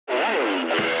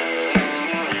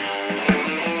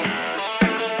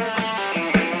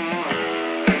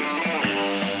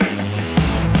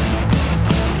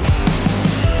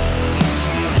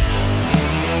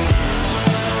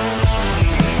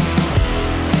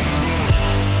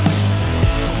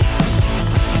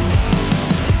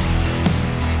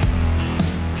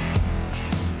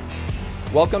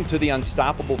Welcome to the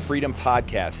Unstoppable Freedom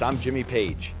Podcast. I'm Jimmy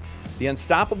Page. The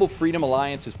Unstoppable Freedom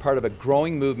Alliance is part of a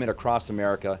growing movement across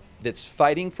America that's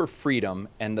fighting for freedom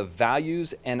and the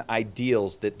values and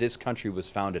ideals that this country was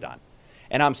founded on.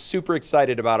 And I'm super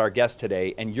excited about our guest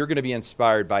today, and you're going to be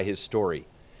inspired by his story.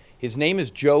 His name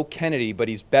is Joe Kennedy, but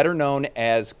he's better known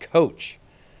as Coach.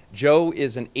 Joe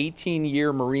is an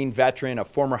 18-year Marine veteran, a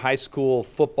former high school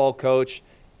football coach,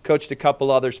 coached a couple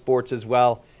other sports as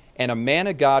well, and a man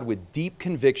of God with deep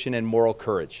conviction and moral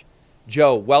courage.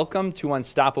 Joe, welcome to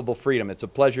Unstoppable Freedom. It's a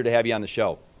pleasure to have you on the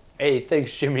show. Hey,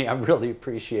 thanks, Jimmy. I really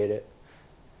appreciate it.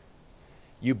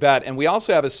 You bet. And we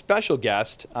also have a special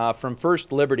guest from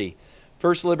First Liberty.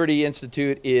 First Liberty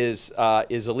Institute is a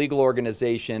legal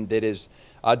organization that is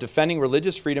defending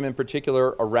religious freedom in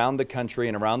particular around the country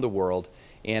and around the world,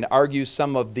 and argues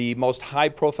some of the most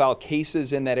high-profile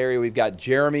cases in that area. We've got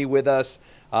Jeremy with us,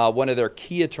 one of their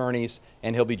key attorneys,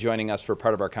 and he'll be joining us for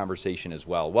part of our conversation as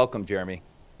well. Welcome, Jeremy.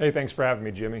 Hey, thanks for having me,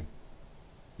 Jimmy.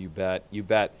 You bet, you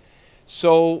bet.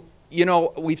 So,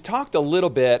 we've talked a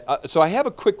little bit. So I have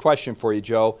a quick question for you,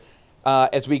 Joe,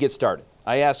 as we get started.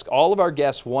 I ask all of our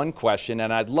guests one question,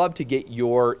 and I'd love to get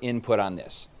your input on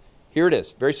this. Here it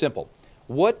is, very simple.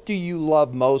 What do you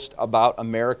love most about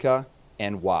America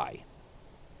and why?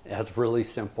 That's really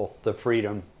simple, the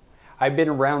freedom. I've been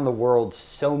around the world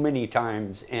so many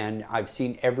times, and I've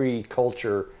seen every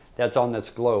culture that's on this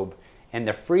globe. And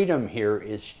the freedom here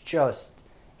is just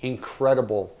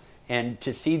incredible. And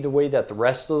to see the way that the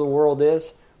rest of the world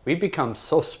is, we've become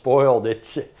so spoiled.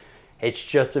 It's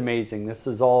just amazing. This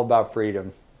is all about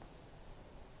freedom.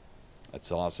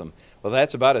 That's awesome. Well,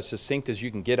 that's about as succinct as you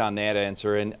can get on that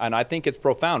answer. And I think it's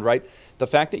profound, right? The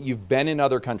fact that you've been in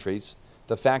other countries,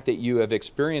 the fact that you have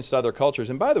experienced other cultures,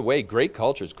 and by the way, great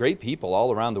cultures, great people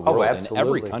all around the world, in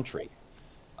every country.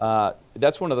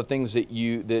 That's one of the things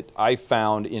that I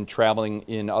found in traveling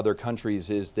in other countries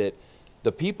is that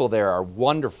the people there are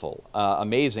wonderful,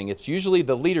 amazing. It's usually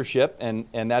the leadership, and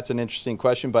that's an interesting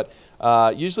question, but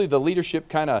usually the leadership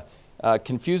kind of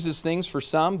confuses things for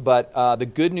some, but the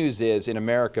good news is in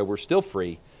America we're still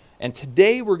free. And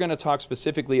today we're going to talk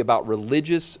specifically about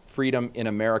religious freedom in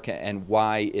America and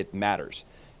why it matters.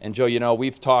 And Joe,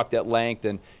 we've talked at length,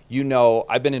 and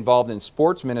I've been involved in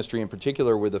sports ministry in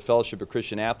particular with the Fellowship of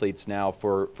Christian Athletes now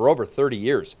for over 30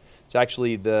 years. It's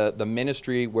actually the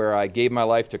ministry where I gave my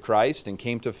life to Christ and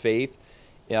came to faith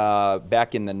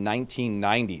back in the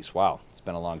 1990s. Wow, it's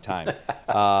been a long time.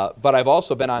 But I've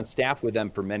also been on staff with them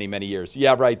for many, many years.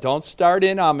 Yeah, right. Don't start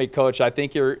in on me, Coach. I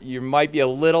think you might be a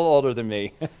little older than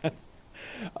me.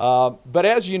 But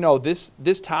as you know,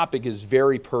 this topic is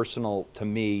very personal to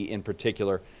me in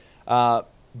particular.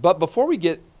 But before we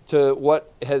get to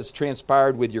what has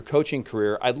transpired with your coaching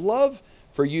career, I'd love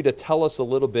for you to tell us a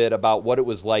little bit about what it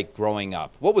was like growing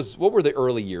up. What were the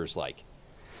early years like?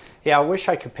 Yeah, I wish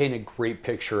I could paint a great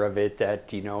picture of it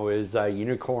that, is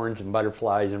unicorns and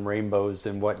butterflies and rainbows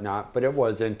and whatnot, but it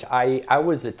wasn't. I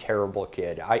was a terrible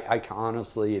kid. I can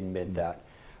honestly admit that.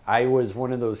 I was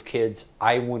one of those kids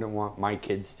I wouldn't want my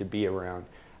kids to be around.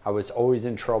 I was always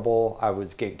in trouble. I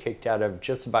was getting kicked out of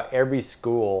just about every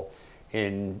school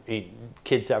in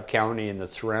Kitsap County and the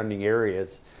surrounding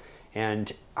areas.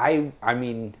 And I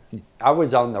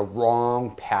was on the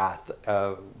wrong path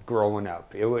growing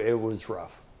up. It was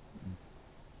rough.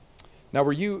 Now,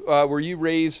 were you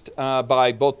raised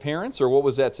by both parents, or what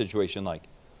was that situation like?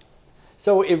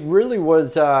 So it really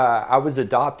was. I was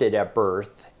adopted at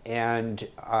birth, and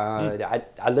I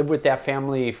lived with that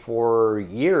family for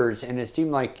years, and it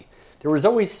seemed like there was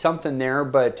always something there.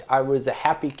 But I was a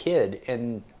happy kid,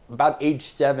 and about age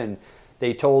 7,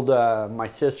 they told my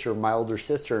older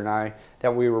sister, and I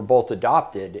that we were both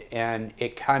adopted, and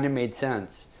it kind of made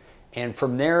sense. And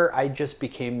from there, I just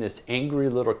became this angry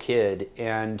little kid,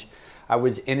 and I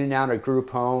was in and out of group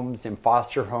homes and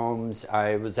foster homes.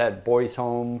 I was at boys'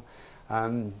 home.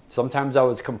 Sometimes I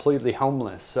was completely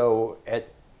homeless. So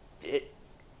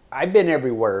I've been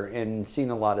everywhere and seen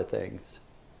a lot of things.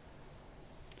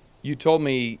 You told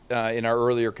me in our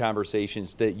earlier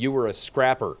conversations that you were a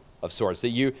scrapper of sorts,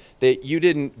 that you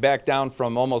didn't back down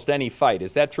from almost any fight.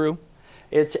 Is that true?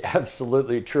 It's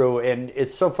absolutely true. And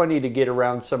it's so funny to get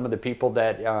around some of the people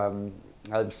that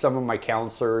some of my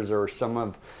counselors or some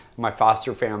of my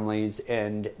foster families,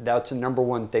 and that's the number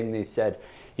one thing they said.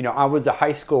 I was a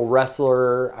high school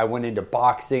wrestler. I went into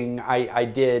boxing. I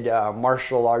did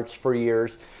martial arts for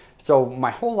years. So my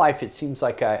whole life, it seems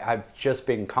like I've just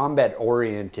been combat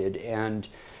oriented, and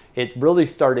it really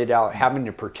started out having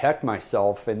to protect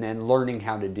myself and then learning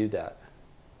how to do that.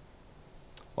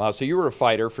 Wow, so you were a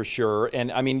fighter for sure,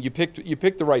 and I mean you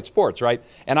picked the right sports, right?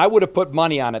 And I would have put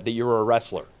money on it that you were a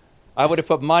wrestler. I would have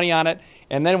put money on it.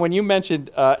 And then when you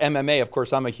mentioned MMA, of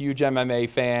course, I'm a huge MMA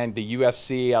fan. The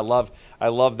UFC, I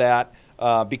love that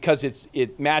because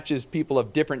it matches people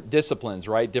of different disciplines,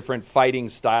 right? Different fighting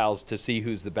styles to see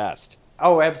who's the best.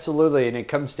 Oh, absolutely, and it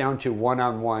comes down to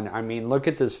one-on-one. I mean, look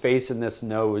at this face and this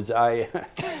nose.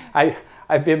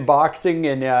 I've been boxing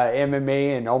and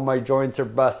MMA, and all my joints are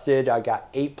busted. I got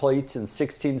 8 plates and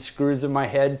 16 screws in my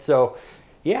head. So,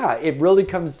 yeah, it really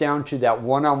comes down to that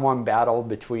one-on-one battle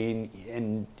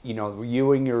between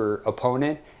you and your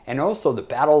opponent, and also the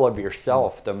battle of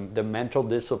yourself, the mental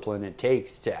discipline it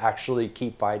takes to actually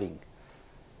keep fighting.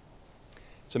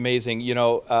 It's amazing.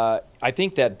 I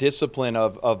think that discipline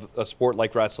of a sport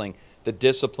like wrestling, the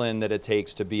discipline that it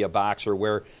takes to be a boxer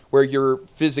where your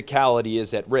physicality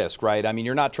is at risk, right? I mean,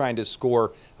 you're not trying to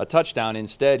score a touchdown.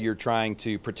 Instead, you're trying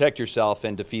to protect yourself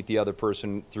and defeat the other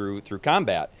person through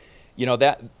combat.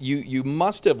 That you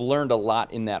must have learned a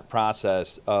lot in that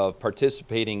process of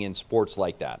participating in sports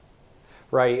like that.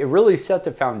 Right. It really set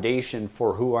the foundation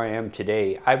for who I am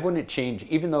today. I wouldn't change,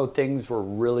 even though things were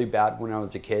really bad when I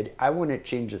was a kid, I wouldn't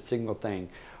change a single thing.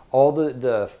 All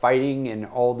the fighting and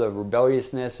all the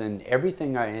rebelliousness and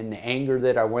everything and the anger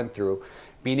that I went through,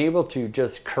 being able to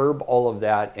just curb all of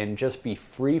that and just be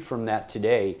free from that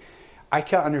today, I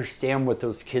can understand what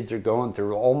those kids are going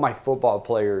through. All my football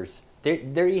players,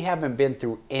 they haven't been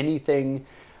through anything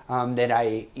that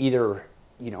I either,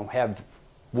 have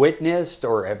witnessed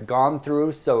or have gone through,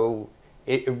 so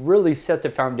it really set the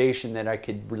foundation that I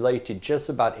could relate to just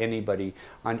about anybody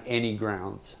on any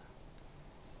grounds.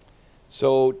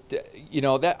 So,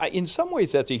 that in some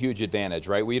ways that's a huge advantage,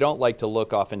 right? We don't like to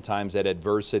look oftentimes at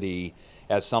adversity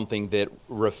as something that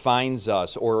refines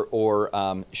us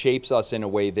or shapes us in a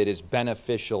way that is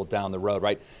beneficial down the road,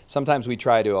 right? Sometimes we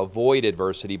try to avoid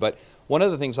adversity, but one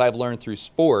of the things I've learned through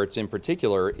sports in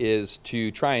particular is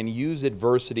to try and use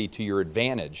adversity to your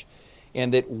advantage.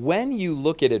 And that when you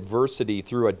look at adversity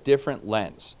through a different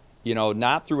lens,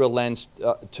 not through a lens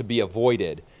to be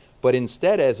avoided, but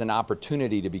instead as an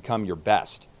opportunity to become your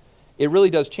best, it really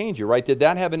does change you, right? Did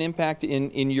that have an impact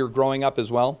in your growing up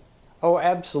as well? Oh,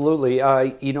 absolutely.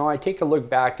 I take a look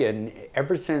back, and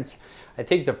ever since, I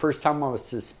think the first time I was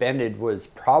suspended was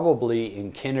probably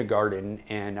in kindergarten,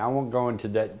 and I won't go into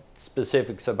the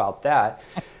specifics about that.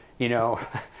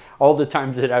 All the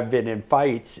times that I've been in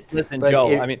fights. Listen, Joe,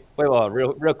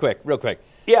 real quick.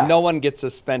 Yeah. No one gets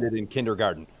suspended in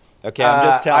kindergarten. Okay, I'm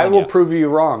just telling you. I will prove you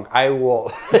wrong. I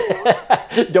will.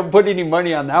 Don't put any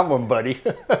money on that one, buddy.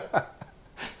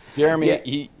 Jeremy,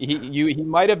 Yeah. he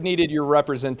might have needed your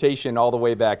representation all the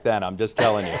way back then. I'm just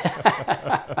telling you.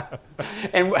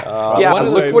 And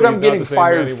look what I'm getting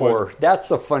fired for. That's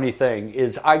the funny thing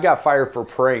is I got fired for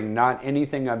praying, not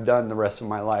anything I've done the rest of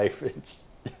my life.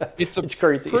 It's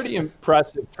crazy. Pretty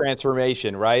impressive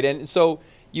transformation, right? And so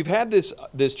you've had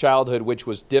this childhood which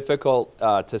was difficult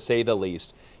to say the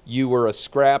least. You were a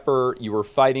scrapper. You were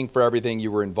fighting for everything.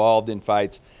 You were involved in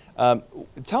fights.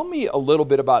 Tell me a little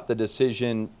bit about the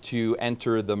decision to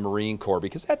enter the Marine Corps,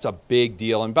 because that's a big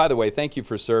deal. And by the way, thank you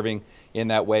for serving in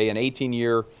that way. An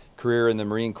 18-year career in the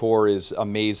Marine Corps is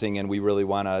amazing, and we really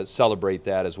want to celebrate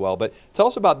that as well. But tell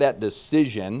us about that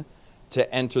decision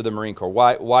to enter the Marine Corps.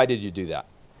 Why did you do that?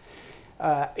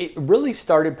 It really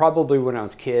started probably when I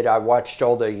was a kid. I watched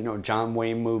all the, John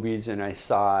Wayne movies, and I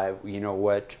saw,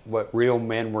 what real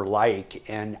men were like,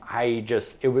 and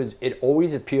it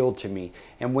always appealed to me.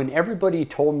 And when everybody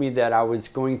told me that I was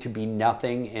going to be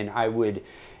nothing and I would,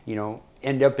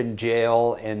 end up in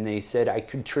jail, and they said I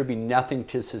contribute nothing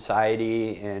to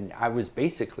society and I was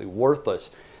basically worthless,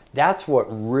 that's what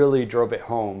really drove it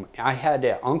home. I had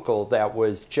an uncle that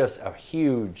was just a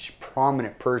huge,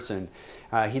 prominent person.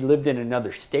 He lived in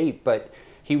another state, but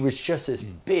he was just this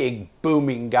big,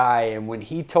 booming guy. And when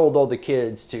he told all the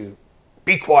kids to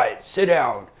be quiet, sit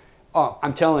down,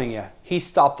 I'm telling you, he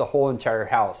stopped the whole entire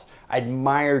house. I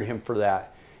admired him for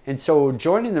that. And so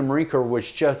joining the Marine Corps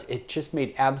was just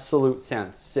made absolute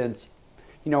sense, since,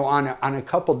 on a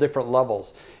couple different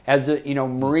levels. As a,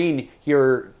 Marine,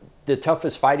 you're the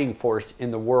toughest fighting force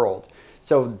in the world.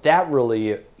 So that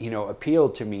really,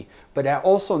 appealed to me. But I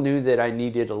also knew that I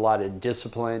needed a lot of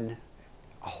discipline,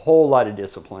 a whole lot of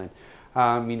discipline,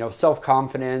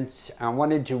 self-confidence. I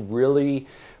wanted to really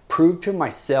prove to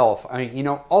myself,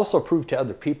 also prove to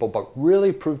other people, but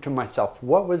really prove to myself,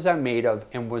 what was I made of,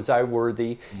 and was I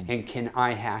worthy, and can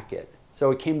I hack it? So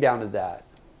it came down to that.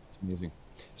 It's amazing.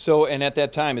 So, and at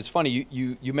that time, it's funny,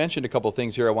 you mentioned a couple of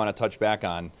things here I want to touch back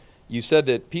on. You said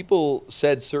that people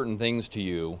said certain things to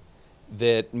you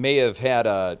that may have had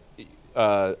an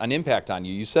impact on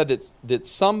you. You said that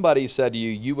somebody said to you,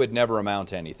 you would never amount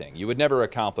to anything. You would never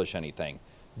accomplish anything.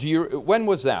 When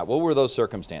was that? What were those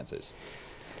circumstances?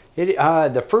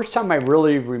 The first time I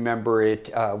really remember it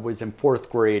was in fourth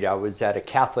grade. I was at a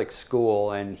Catholic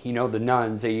school, and the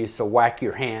nuns, they used to whack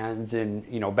your hands, and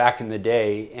back in the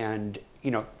day, and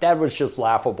that was just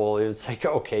laughable. It was like,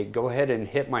 okay, go ahead and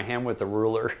hit my hand with a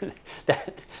ruler.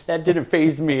 that didn't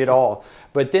faze me at all.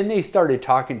 But then they started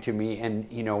talking to me, and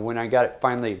when I got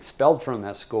finally expelled from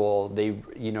that school, they,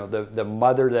 the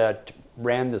mother that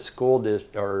ran the school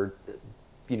the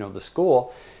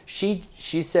school, she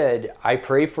said, I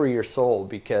pray for your soul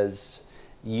because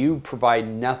you provide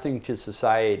nothing to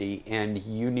society and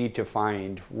you need to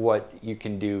find what you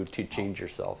can do to change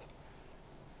yourself.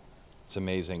 It's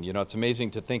amazing. It's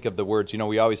amazing to think of the words.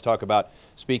 We always talk about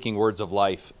speaking words of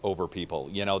life over people,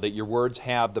 that your words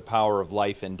have the power of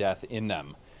life and death in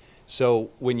them. So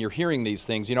when you're hearing these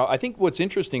things, I think what's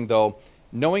interesting, though,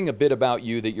 knowing a bit about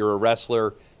you, that you're a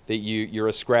wrestler, that you're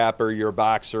a scrapper, you're a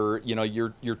boxer,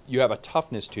 you have a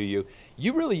toughness to you.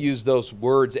 You really use those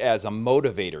words as a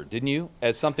motivator, didn't you?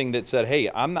 As something that said, hey,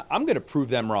 I'm going to prove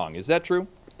them wrong. Is that true?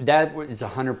 That is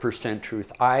 100%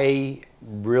 truth. I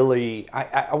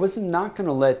was not going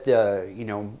to let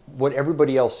what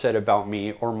everybody else said about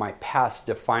me or my past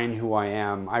define who I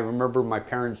am. I remember my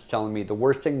parents telling me the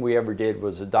worst thing we ever did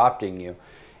was adopting you.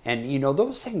 And,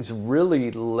 those things really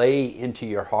lay into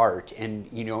your heart and,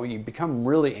 you become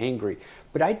really angry.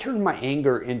 But I turned my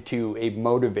anger into a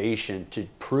motivation to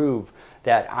prove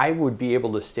that I would be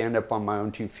able to stand up on my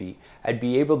own 2 feet. I'd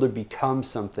be able to become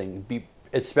something,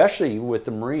 especially with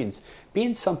the Marines,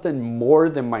 being something more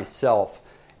than myself.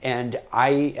 And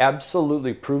I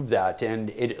absolutely proved that. And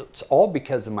it's all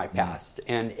because of my past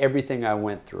and everything I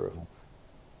went through.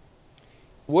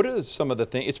 What are some of the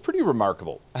things? It's pretty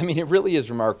remarkable. I mean, it really is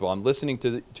remarkable. I'm listening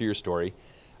to your story.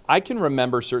 I can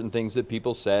remember certain things that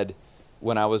people said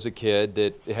when I was a kid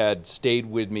that had stayed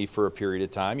with me for a period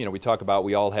of time. We talk about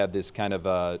we all have this kind of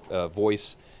a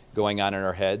voice going on in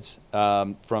our heads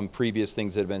from previous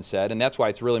things that have been said. And that's why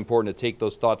it's really important to take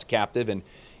those thoughts captive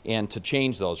and to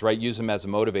change those, right? Use them as a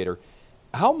motivator.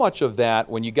 How much of that,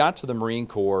 when you got to the Marine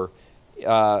Corps,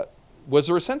 was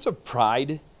there a sense of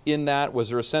pride in that? Was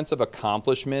there a sense of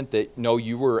accomplishment that, no,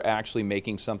 you were actually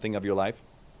making something of your life?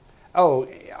 Oh,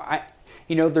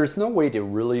 there's no way to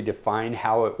really define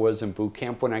how it was in boot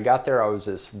camp. When I got there, I was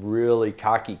this really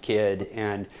cocky kid,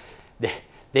 and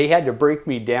they had to break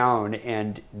me down,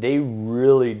 and they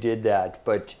really did that.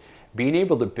 But being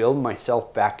able to build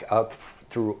myself back up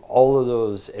through all of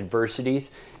those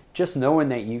adversities, just knowing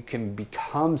that you can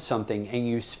become something and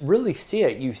you really see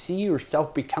it, you see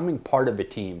yourself becoming part of a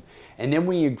team. And then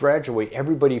when you graduate,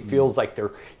 everybody feels like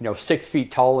they're 6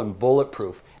 feet tall and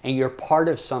bulletproof, and you're part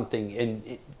of something,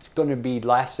 and it's going to be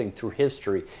lasting through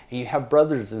history. And you have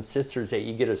brothers and sisters that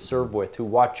you get to serve with who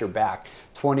watch your back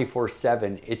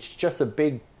 24/7. It's just a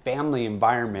big family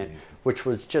environment, which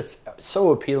was just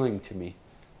so appealing to me.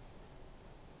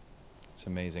 It's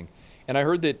amazing. And I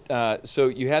heard that, so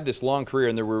you had this long career,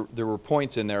 and there were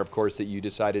points in there, of course, that you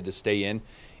decided to stay in,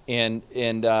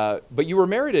 but you were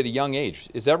married at a young age.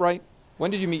 Is that right? When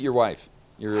did you meet your wife,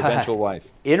 your eventual wife?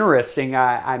 Interesting.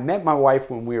 I met my wife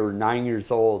when we were 9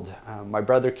 years old. My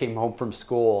brother came home from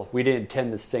school. We didn't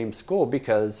attend the same school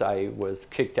because I was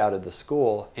kicked out of the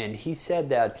school. And he said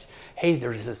that, hey,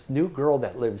 there's this new girl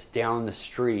that lives down the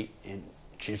street, and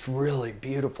she's really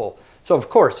beautiful. So, of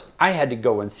course, I had to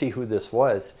go and see who this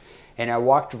was. And I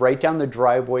walked right down the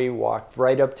driveway, walked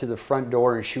right up to the front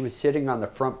door, and she was sitting on the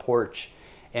front porch.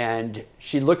 And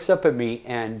she looks up at me,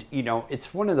 and,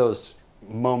 it's one of those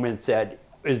moments that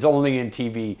is only in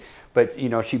TV. But,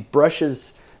 she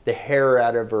brushes the hair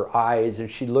out of her eyes, and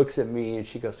she looks at me, and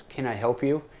she goes, "Can I help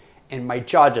you?" And my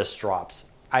jaw just drops.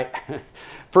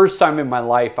 First time in my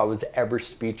life I was ever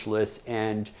speechless,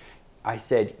 and I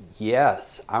said,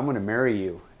 "Yes, I'm going to marry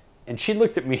you." And she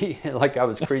looked at me like I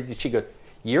was crazy. She goes,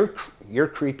 You're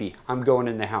creepy. I'm going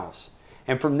in the house."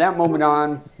 And from that moment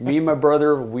on, me and my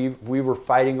brother, we were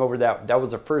fighting over that. That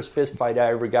was the first fist fight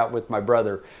I ever got with my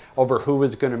brother over who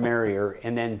was going to marry her.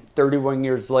 And then 31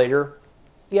 years later,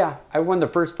 yeah, I won the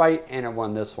first fight and I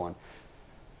won this one.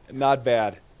 Not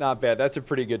bad. Not bad. That's a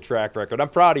pretty good track record. I'm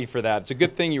proud of you for that. It's a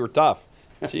good thing you were tough.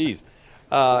 Jeez.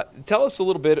 Tell us a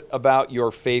little bit about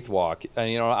your faith walk.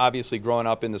 Obviously growing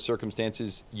up in the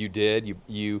circumstances you did,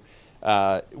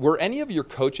 were any of your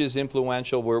coaches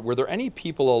influential? Were there any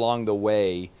people along the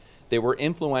way that were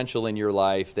influential in your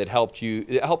life that helped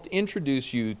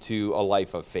introduce you to a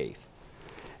life of faith?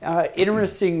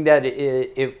 Interesting that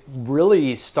it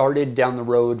really started down the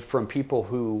road from people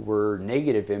who were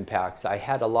negative impacts. I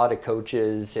had a lot of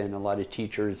coaches and a lot of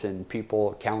teachers and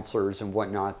people, counselors and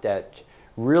whatnot that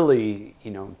really,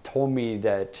 told me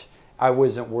that I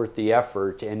wasn't worth the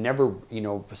effort and never,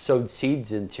 sowed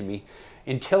seeds into me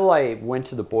until I went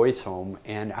to the boys' home,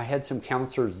 and I had some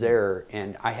counselors there,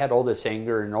 and I had all this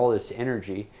anger and all this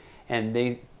energy, and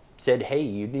they said, hey,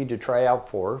 you need to try out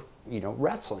for,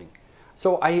 wrestling.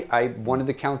 So one of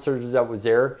the counselors that was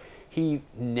there, he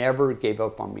never gave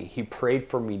up on me. He prayed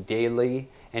for me daily,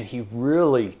 and he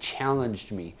really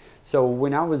challenged me. So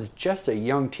when I was just a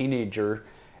young teenager,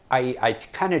 I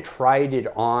kind of tried it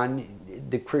on,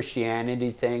 the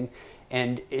Christianity thing.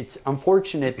 And it's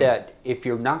unfortunate that if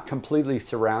you're not completely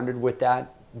surrounded with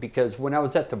that, because when I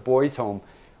was at the boys' home,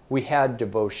 we had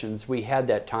devotions, we had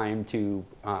that time to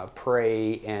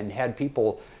pray, and had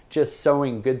people just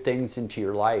sowing good things into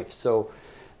your life. So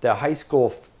the high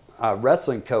school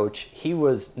wrestling coach, he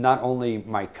was not only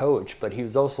my coach, but he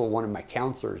was also one of my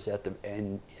counselors at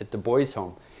the boys'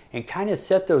 home, and kind of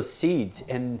set those seeds.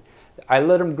 And I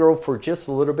let them grow for just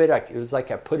a little bit. It was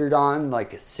like I put it on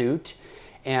like a suit,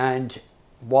 and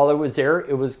while I was there,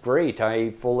 it was great.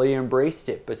 I fully embraced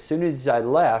it. But as soon as I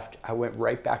left, I went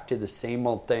right back to the same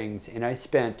old things, and I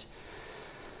spent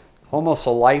almost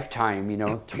a lifetime,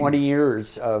 20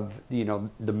 years of, the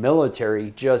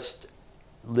military, just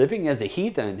living as a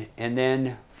heathen. And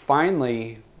then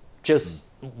finally, just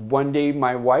one day,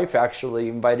 my wife actually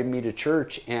invited me to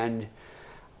church, and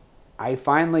I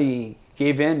finally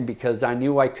gave in because I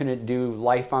knew I couldn't do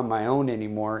life on my own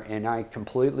anymore, and I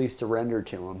completely surrendered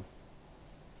to him.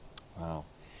 Wow.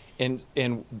 And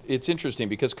it's interesting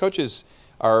because coaches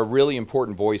are a really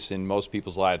important voice in most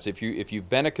people's lives. If you've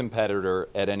been a competitor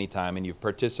at any time and you've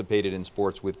participated in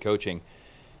sports with coaching,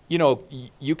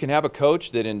 you can have a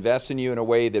coach that invests in you in a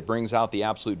way that brings out the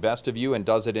absolute best of you and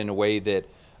does it in a way that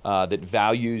that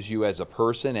values you as a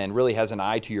person and really has an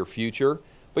eye to your future.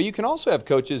 But you can also have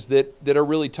coaches that are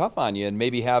really tough on you and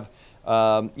maybe have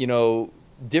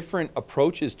different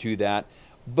approaches to that.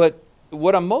 But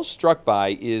what I'm most struck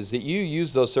by is that you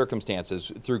use those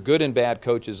circumstances through good and bad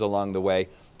coaches along the way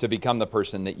to become the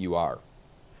person that you are.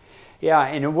 Yeah,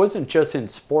 and it wasn't just in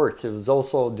sports. It was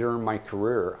also during my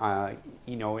career.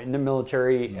 In the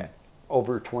military,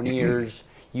 over 20 years,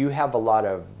 you have a lot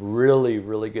of really,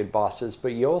 really good bosses,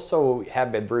 but you also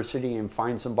have adversity and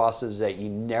find some bosses that you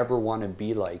never want to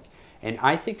be like. And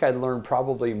I think I learned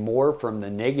probably more from the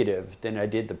negative than I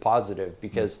did the positive,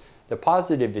 because the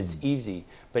positive is easy,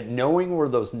 but knowing where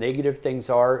those negative things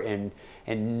are and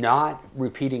not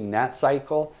repeating that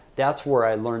cycle, that's where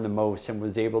I learned the most and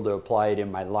was able to apply it in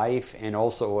my life and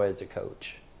also as a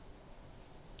coach.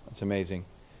 That's amazing.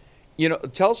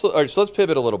 Tell us, or so let's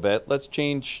pivot a little bit. Let's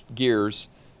change gears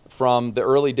from the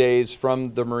early days,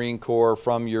 from the Marine Corps,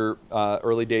 from your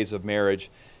early days of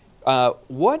marriage.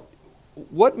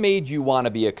 What made you want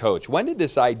to be a coach? When did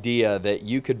this idea that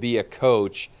you could be a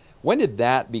coach, when did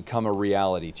that become a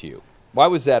reality to you? Why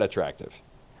was that attractive?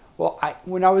 Well,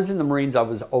 when I was in the Marines, I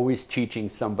was always teaching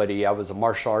somebody. I was a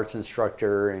martial arts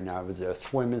instructor and I was a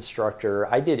swim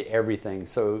instructor. I did everything.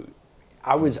 So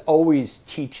I was always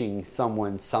teaching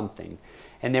someone something.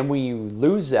 And then when you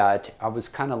lose that, I was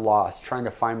kind of lost, trying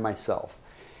to find myself.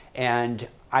 And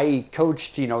I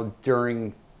coached,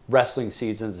 during wrestling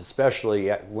seasons, especially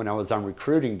when I was on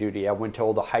recruiting duty. I went to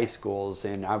all the high schools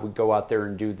and I would go out there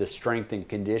and do the strength and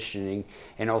conditioning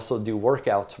and also do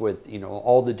workouts with,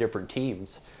 all the different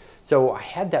teams. So I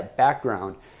had that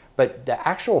background, but the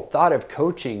actual thought of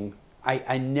coaching,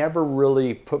 I never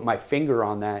really put my finger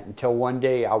on that until one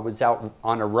day I was out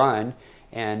on a run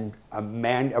and a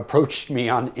man approached me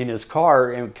in his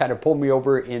car and kind of pulled me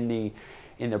over in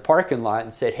the parking lot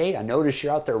and said, "Hey, I noticed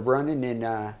you're out there running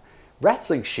in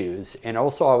wrestling shoes." And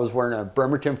also I was wearing a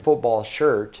Bremerton football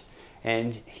shirt,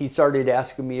 and he started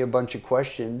asking me a bunch of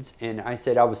questions, and I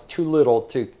said I was too little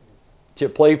to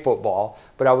play football,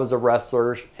 but I was a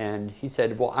wrestler. And he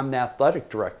said, "Well, I'm the athletic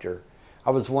director.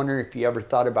 I was wondering if you ever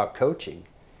thought about coaching."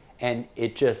 And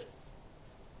it just,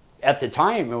 at the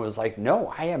time, it was like,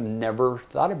 no, I have never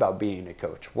thought about being a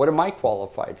coach. What am I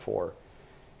qualified for?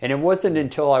 And it wasn't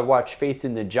until I watched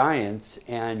Facing the Giants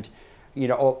and,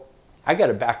 I got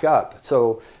to back up.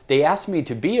 So they asked me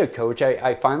to be a coach.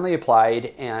 I finally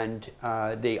applied, and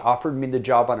they offered me the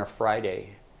job on a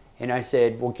Friday. And I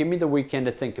said, well, give me the weekend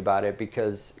to think about it,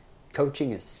 because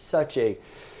coaching is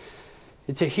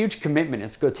it's a huge commitment.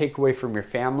 It's going to take away from your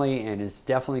family, and it's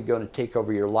definitely going to take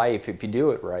over your life if you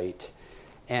do it right.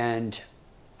 And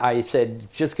I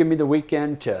said, just give me the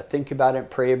weekend to think about it,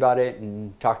 pray about it,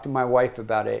 and talk to my wife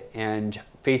about it. And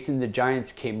Facing the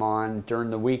Giants came on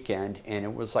during the weekend, and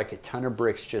it was like a ton of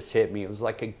bricks just hit me. It was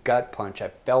like a gut punch. I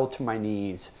fell to my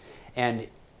knees. And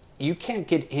you can't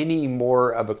get any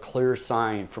more of a clear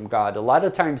sign from God. A lot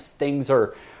of times things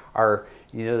are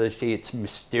they say it's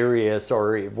mysterious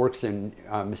or it works in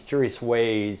mysterious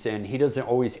ways, and he doesn't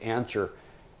always answer.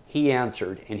 He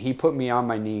answered, and he put me on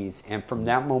my knees. And from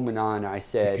that moment on, I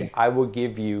said, I will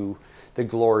give you the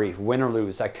glory. Win or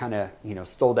lose. I kind of,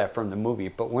 stole that from the movie.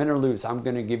 But win or lose, I'm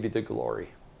going to give you the glory.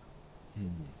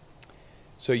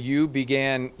 So you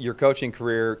began your coaching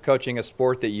career coaching a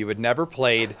sport that you had never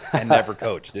played and never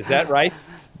coached. Is that right?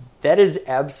 That is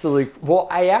absolutely... Well,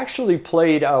 I actually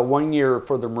played 1 year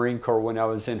for the Marine Corps when I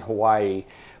was in Hawaii.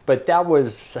 But that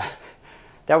was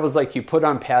like you put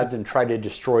on pads and try to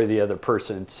destroy the other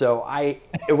person. So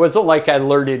it wasn't like I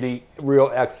learned any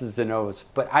real X's and O's.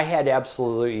 But I had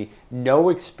absolutely no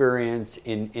experience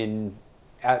in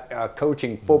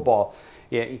coaching football.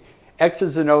 Yeah,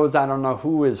 X's and O's, I don't know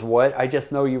who is what. I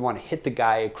just know you want to hit the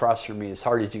guy across from me as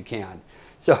hard as you can.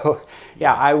 So,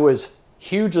 yeah, I was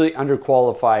hugely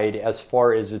underqualified as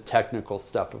far as the technical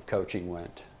stuff of coaching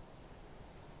went.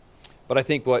 But I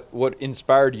think what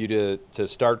inspired you to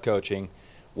start coaching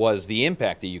was the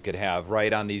impact that you could have,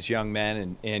 right, on these young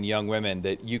men and young women,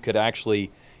 that you could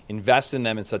actually invest in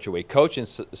them in such a way, coach in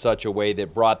such a way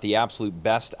that brought the absolute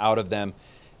best out of them,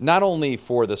 not only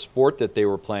for the sport that they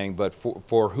were playing, but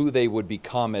for who they would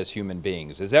become as human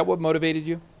beings. Is that what motivated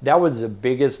you? That was the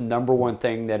biggest number one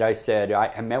thing that I said.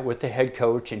 I met with the head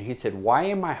coach, and he said, why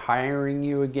am I hiring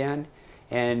you again?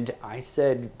 And I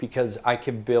said, because I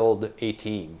could build a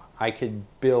team. I could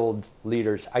build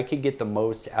leaders. I could get the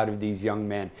most out of these young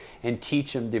men and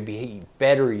teach them to be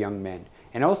better young men.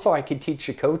 And also I could teach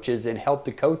the coaches and help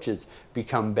the coaches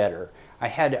become better. I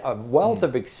had a wealth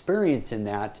of experience in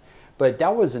that. But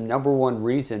that was the number one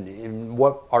reason in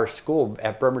what our school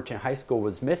at Bremerton High School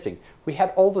was missing. We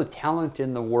had all the talent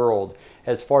in the world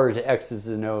as far as X's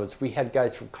and O's. We had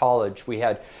guys from college. We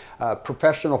had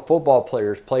professional football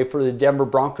players play for the Denver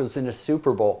Broncos in a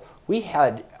Super Bowl. We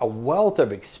had a wealth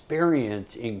of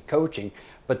experience in coaching,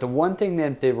 but the one thing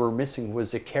that they were missing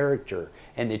was the character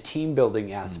and the team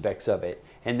building aspects of it.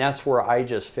 And that's where I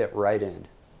just fit right in.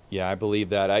 Yeah, I believe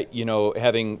that.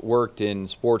 Having worked in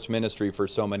sports ministry for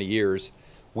so many years,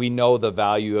 we know the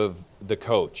value of the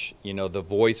coach. The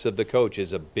voice of the coach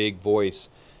is a big voice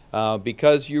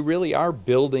because you really are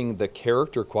building the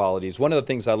character qualities. One of the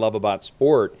things I love about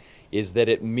sport is that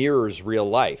it mirrors real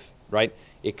life, right?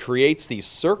 It creates these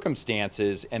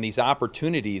circumstances and these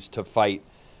opportunities to fight,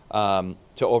 to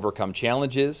overcome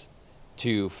challenges,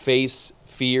 to face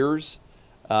fears,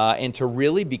 and to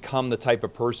really become the type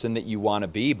of person that you want to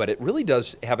be. But it really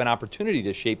does have an opportunity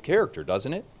to shape character,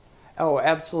 doesn't it? Oh,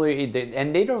 absolutely.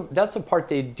 And they don't. That's a part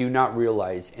they do not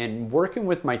realize. And working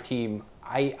with my team,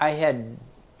 I had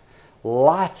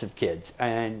lots of kids.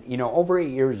 And, over 8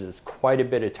 years is quite a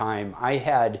bit of time. I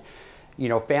had,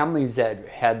 families that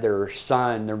had their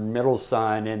son, their middle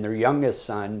son, and their youngest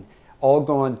son all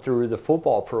going through the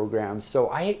football program. So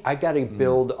I got to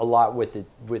build a lot with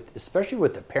especially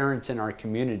with the parents in our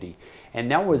community. And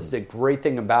that was the great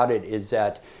thing about it, is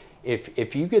that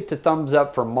if you get the thumbs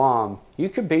up from mom, you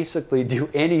could basically do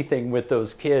anything with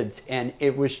those kids. And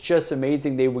it was just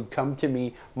amazing. They would come to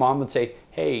me, mom would say,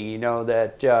 hey,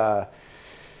 that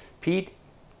Pete,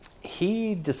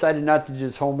 he decided not to do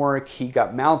his homework. He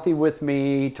got mouthy with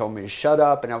me, told me to shut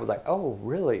up. And I was like, oh,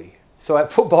 really? So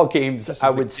at football games, I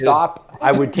would stop.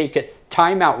 I would take a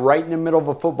timeout right in the middle of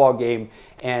a football game,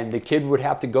 and the kid would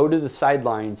have to go to the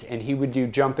sidelines, and he would do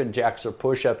jumping jacks or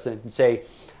push-ups and say,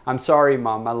 I'm sorry,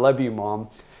 Mom. I love you, Mom.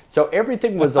 So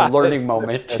everything was a learning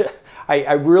moment.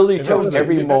 I really chose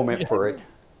every moment for it.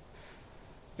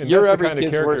 And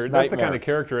that's the kind of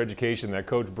character education that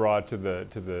Coach brought to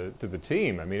the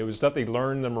team. I mean, it was stuff they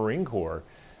learned in the Marine Corps.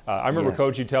 I remember,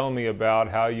 Coach, you telling me about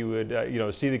how you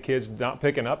would, see the kids not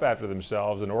picking up after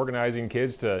themselves and organizing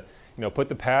kids to, put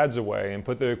the pads away and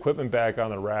put the equipment back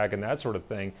on the rack and that sort of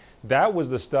thing. That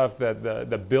was the stuff that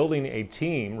the building a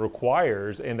team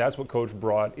requires, and that's what Coach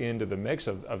brought into the mix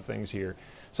of things here.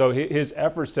 So his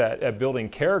efforts at building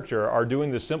character are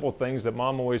doing the simple things that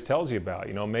Mom always tells you about.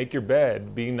 Make your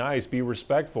bed, be nice, be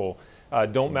respectful.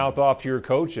 Don't mouth off to your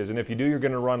coaches, and if you do, you're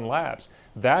going to run laps.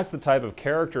 That's the type of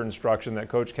character instruction that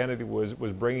Coach Kennedy was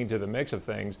bringing to the mix of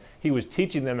things. He was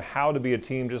teaching them how to be a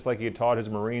team, just like he had taught his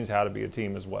Marines how to be a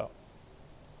team as well.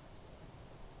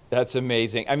 That's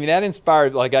amazing. I mean, that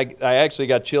inspired, I actually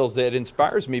got chills. That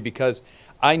inspires me because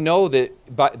I know that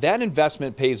that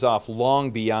investment pays off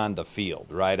long beyond the field,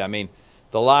 right? I mean,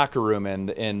 the locker room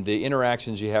and the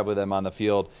interactions you have with them on the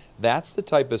field, that's the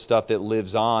type of stuff that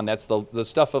lives on. That's the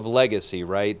stuff of legacy,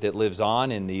 right, that lives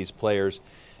on in these players.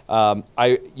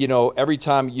 Every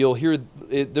time you'll hear,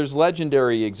 there's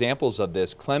legendary examples of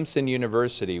this. Clemson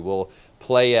University will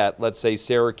play at, let's say,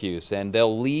 Syracuse, and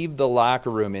they'll leave the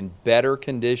locker room in better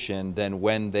condition than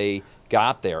when they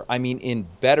got there. I mean, in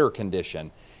better condition.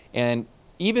 And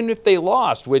even if they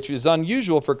lost, which is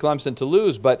unusual for Clemson to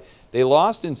lose, but they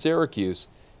lost in Syracuse,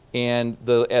 and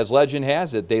as legend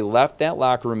has it, they left that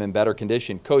locker room in better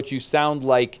condition. Coach, you sound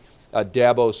like a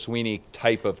Dabo Swinney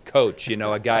type of coach,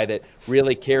 a guy that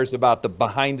really cares about the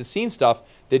behind-the-scenes stuff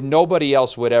that nobody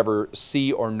else would ever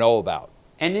see or know about.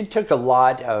 And it took a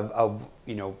lot of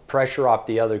pressure off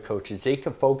the other coaches. They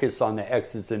could focus on the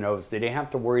X's and O's. They didn't have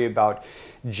to worry about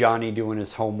Johnny doing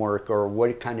his homework or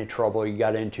what kind of trouble he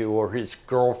got into or his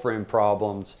girlfriend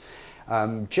problems.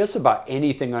 Just about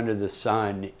anything under the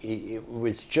sun. It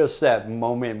was just that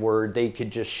moment where they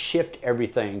could just shift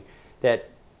everything that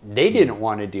they didn't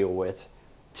want to deal with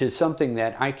to something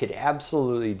that I could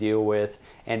absolutely deal with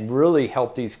and really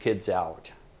help these kids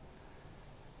out.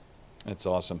 That's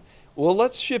awesome. Well,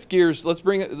 let's shift gears. Let's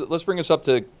bring us up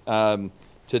to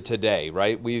today,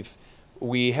 right?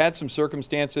 We had some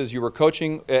circumstances. You were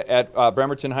coaching at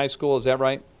Bremerton High School. Is that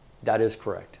right? That is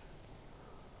correct.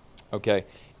 Okay.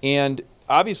 And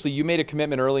obviously, you made a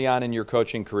commitment early on in your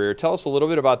coaching career. Tell us a little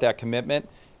bit about that commitment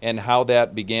and how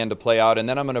that began to play out. And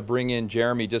then I'm going to bring in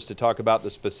Jeremy just to talk about the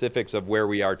specifics of where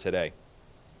we are today.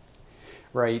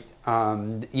 Right.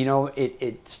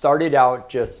 It started out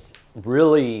just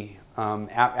really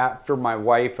after my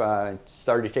wife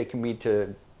started taking me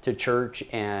to church,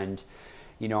 and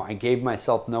I gave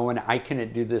myself knowing I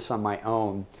couldn't do this on my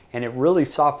own, and it really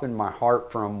softened my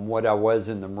heart from what I was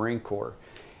in the Marine Corps.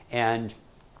 And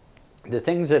the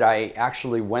things that I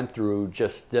actually went through,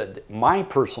 just my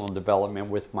personal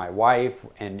development with my wife,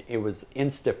 and it was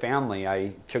insta family.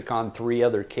 I took on 3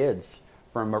 other kids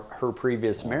from her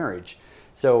previous marriage.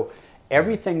 So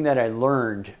everything that I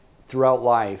learned throughout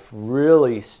life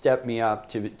really stepped me up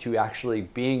to actually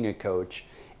being a coach.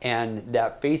 And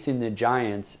that facing the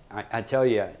giants, I tell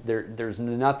you, there's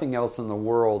nothing else in the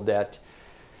world that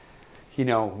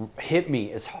hit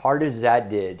me as hard as that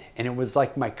did. And it was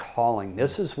like my calling.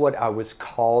 This is what I was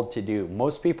called to do.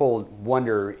 Most people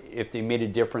wonder if they made a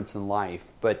difference in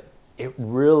life, but it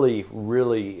really,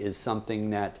 really is something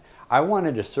that I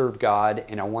wanted to serve God,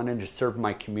 and I wanted to serve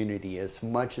my community as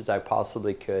much as I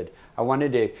possibly could. I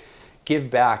wanted to give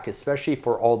back, especially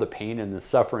for all the pain and the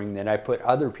suffering that I put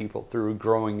other people through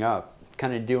growing up,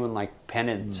 kind of doing like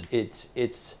penance.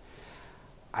 It's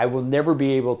I will never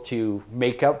be able to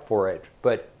make up for it,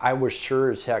 but I was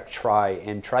sure as heck try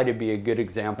to be a good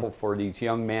example for these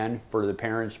young men, for the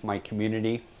parents, my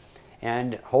community,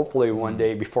 and hopefully one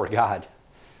day before God.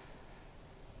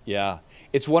 Yeah,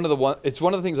 it's one of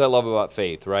the things I love about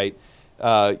faith, right?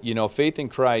 Faith in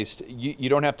Christ. You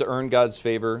don't have to earn God's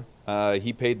favor.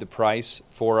 He paid the price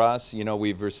for us.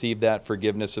 We've received that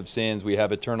forgiveness of sins. We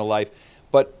have eternal life.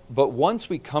 But once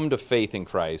we come to faith in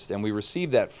Christ and we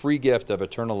receive that free gift of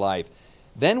eternal life,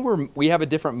 then we have a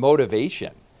different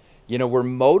motivation. We're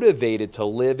motivated to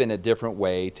live in a different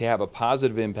way, to have a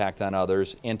positive impact on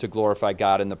others, and to glorify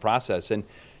God in the process. And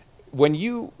when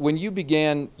you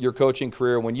began your coaching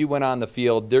career, when you went on the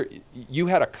field, you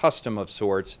had a custom of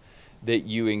sorts that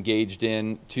you engaged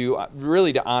in to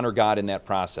honor God in that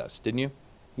process, didn't you?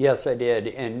 Yes, I did.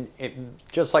 And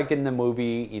just like in the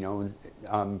movie,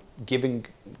 giving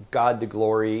God the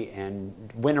glory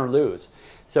and win or lose.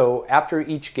 So after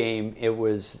each game, it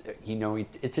was,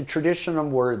 it's a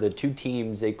tradition where the 2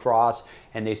 teams, they cross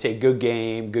and they say, good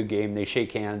game, they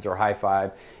shake hands or high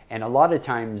five. And a lot of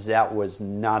times that was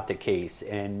not the case.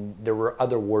 And there were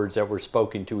other words that were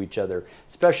spoken to each other,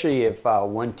 especially if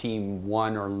one team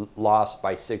won or lost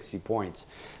by 60 points.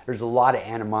 There's a lot of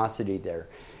animosity there.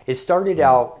 It started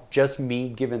out just me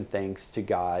giving thanks to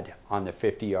God on the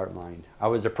 50-yard line. I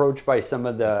was approached by some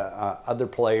of the other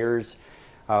players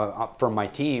from my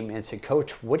team and said,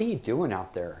 Coach, what are you doing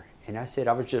out there? And I said,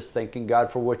 I was just thanking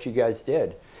God for what you guys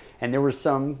did. And there were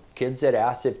some kids that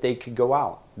asked if they could go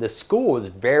out. The school was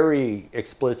very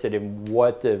explicit in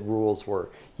what the rules were.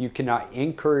 You cannot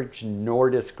encourage nor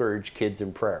discourage kids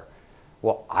in prayer.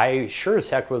 Well, I sure as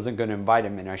heck wasn't going to invite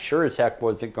them, and I sure as heck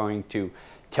wasn't going to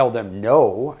tell them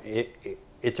no.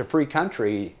 It's a free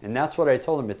country, and that's what I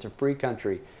told them. It's a free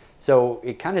country. So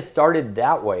it kind of started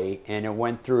that way, and it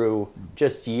went through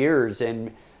just years,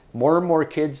 and more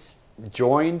kids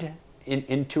joined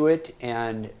into it,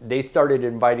 and they started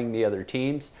inviting the other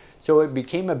teams. So it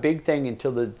became a big thing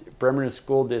until the Bremerton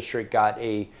School District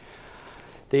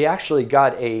they actually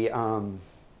got a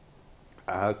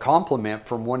compliment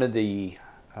from one of the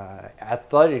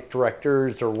athletic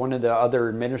directors or one of the other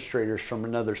administrators from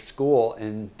another school,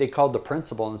 and they called the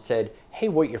principal and said, "Hey,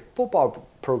 what your football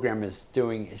program is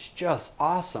doing is just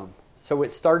awesome." So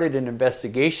it started an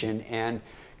investigation and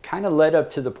kind of led up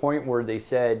to the point where they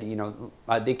said,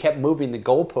 they kept moving the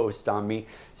goalpost on me,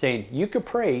 saying, "You could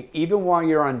pray even while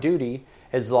you're on duty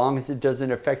as long as it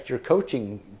doesn't affect your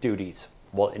coaching duties."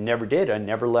 Well, it never did. I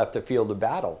never left the field of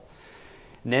battle.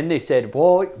 And then they said,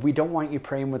 "Well, we don't want you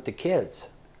praying with the kids."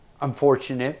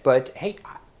 Unfortunate, but hey,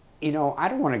 I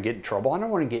don't want to get in trouble. I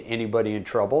don't want to get anybody in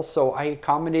trouble. So I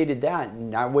accommodated that,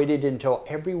 and I waited until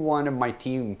every one of my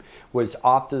team was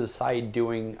off to the side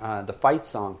doing the fight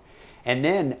song. And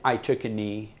then I took a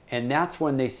knee, and that's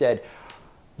when they said,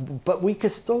 "But we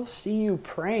could still see you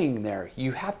praying there.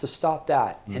 You have to stop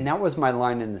that." And that was my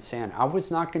line in the sand. I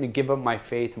was not going to give up my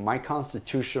faith, my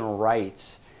constitutional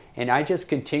rights. And I just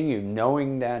continued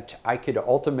knowing that I could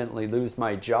ultimately lose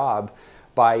my job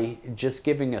by just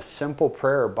giving a simple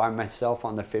prayer by myself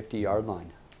on the 50-yard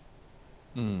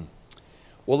line.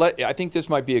 Well, I think this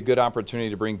might be a good opportunity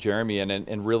to bring Jeremy in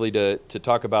and really to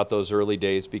talk about those early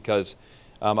days, because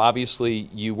obviously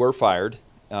you were fired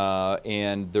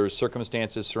and there's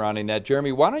circumstances surrounding that.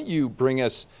 Jeremy, why don't you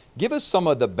give us some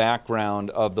of the background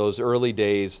of those early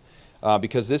days,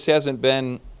 because this hasn't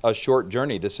been a short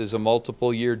journey. This is a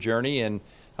multiple-year journey, and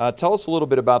tell us a little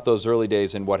bit about those early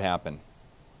days and what happened.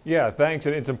 Yeah, thanks.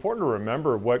 And it's important to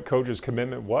remember what Coach's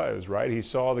commitment was, right? He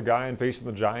saw the guy in Facing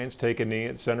the Giants take a knee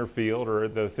at center field or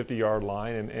at the 50-yard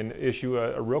line and issue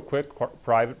a real quick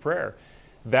private prayer.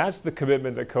 That's the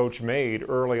commitment that Coach made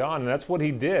early on, and that's what he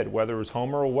did, whether it was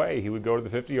home or away. He would go to the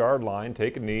 50-yard line,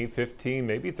 take a knee, 15,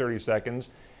 maybe 30 seconds,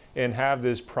 and have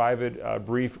this private,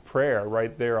 brief prayer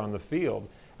right there on the field.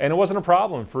 And it wasn't a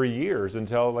problem for years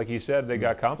until, like he said, they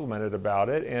got complimented about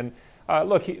it. And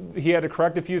look, he had to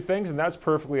correct a few things, and that's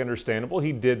perfectly understandable.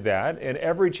 He did that, and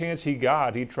every chance he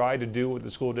got, he tried to do what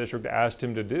the school district asked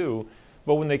him to do.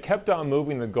 But when they kept on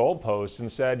moving the goalposts and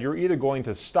said, "You're either going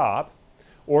to stop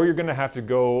or you're going to have to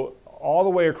go all the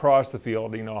way across the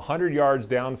field, 100 yards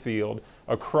downfield,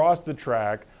 across the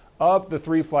track, up the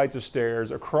 3 flights of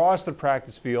stairs, across the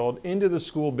practice field, into the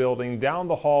school building, down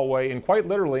the hallway, and quite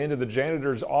literally into the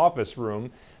janitor's office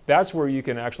room," that's where you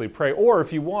can actually pray. Or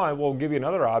if you want, we'll give you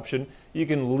another option. You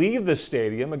can leave the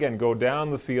stadium, again, go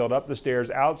down the field, up the stairs,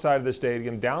 outside of the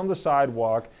stadium, down the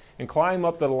sidewalk, and climb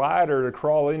up the ladder to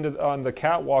crawl on the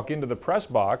catwalk into the press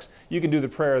box. You can do the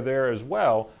prayer there as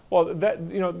well. Well,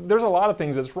 there's a lot of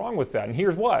things that's wrong with that. And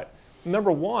here's what.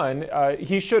 Number one,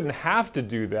 he shouldn't have to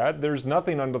do that. There's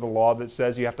nothing under the law that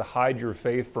says you have to hide your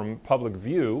faith from public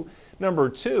view. Number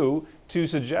two, to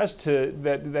suggest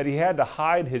that he had to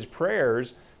hide his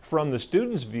prayers from the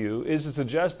student's view is to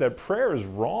suggest that prayer is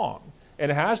wrong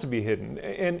and it has to be hidden.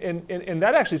 And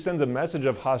that actually sends a message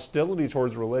of hostility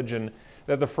towards religion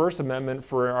that the First Amendment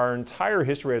for our entire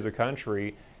history as a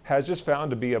country has just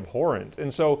found to be abhorrent.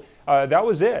 And so that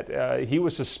was it. He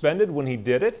was suspended when he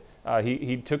did it.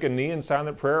 He took a knee in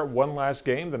silent prayer at one last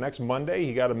game. The next Monday,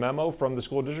 he got a memo from the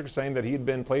school district saying that he had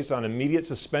been placed on immediate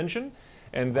suspension,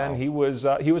 and then he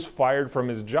was fired from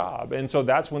his job. And so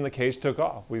that's when the case took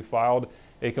off. We filed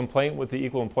a complaint with the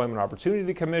Equal Employment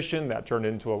Opportunity Commission that turned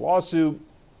into a lawsuit.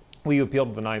 We appealed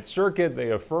to the Ninth Circuit.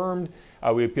 They affirmed.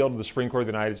 We appealed to the Supreme Court of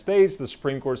the United States. The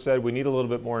Supreme Court said we need a little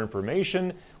bit more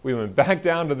information. We went back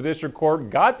down to the district court,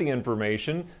 got the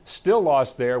information, still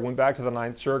lost there, went back to the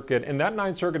Ninth Circuit. And that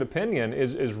Ninth Circuit opinion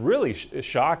is really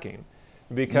shocking,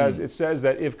 because it says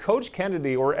that if Coach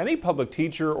Kennedy or any public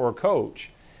teacher or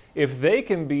coach, if they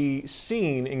can be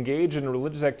seen engaged in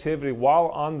religious activity while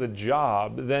on the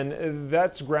job, then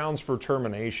that's grounds for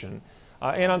termination.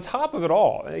 And on top of it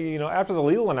all, after the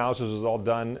legal analysis was all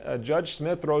done, Judge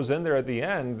Smith throws in there at the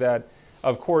end that,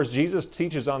 of course, Jesus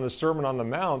teaches on the Sermon on the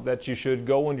Mount that you should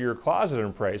go into your closet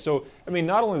and pray. So,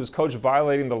 not only was Coach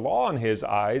violating the law in his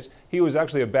eyes, he was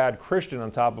actually a bad Christian on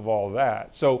top of all of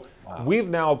that. So We've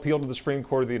now appealed to the Supreme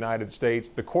Court of the United States.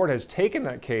 The court has taken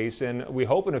that case, and we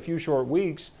hope in a few short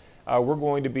weeks we're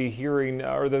going to be hearing,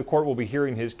 or the court will be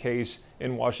hearing his case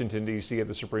in Washington, D.C. at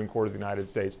the Supreme Court of the United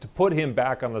States to put him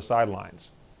back on the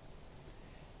sidelines.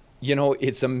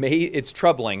 It's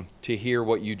troubling to hear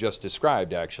what you just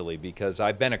described, actually, because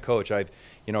I've been a coach. I've,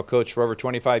 coached for over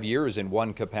 25 years in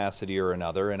one capacity or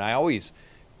another, and I always,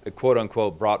 quote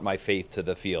unquote, brought my faith to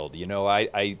the field.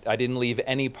 I didn't leave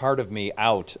any part of me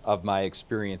out of my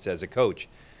experience as a coach.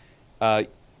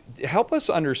 Help us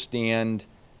understand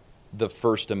the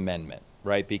First Amendment,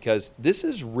 right? Because this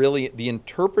is really the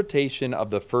interpretation of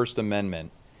the First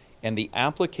Amendment and the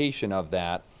application of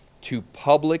that to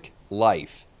public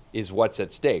life is what's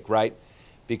at stake, right?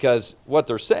 Because what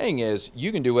they're saying is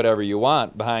you can do whatever you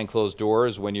want behind closed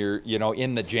doors when you're,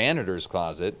 in the janitor's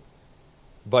closet,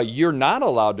 but you're not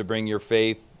allowed to bring your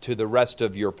faith to the rest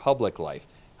of your public life.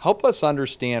 Help us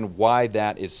understand why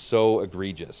that is so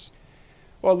egregious.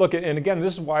 Well, look, and again,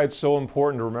 this is why it's so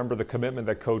important to remember the commitment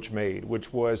that Coach made,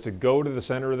 which was to go to the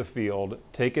center of the field,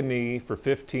 take a knee for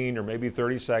 15 or maybe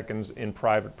 30 seconds in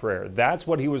private prayer. That's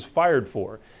what he was fired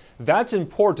for. That's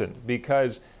important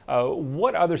because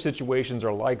what other situations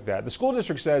are like that? The school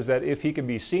district says that if he can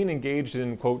be seen engaged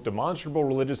in, quote, demonstrable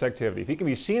religious activity, if he can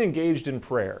be seen engaged in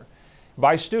prayer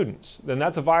by students, then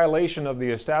that's a violation of the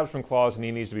Establishment Clause and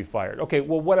he needs to be fired. Okay,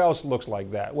 well, what else looks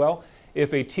like that? Well,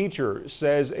 if a teacher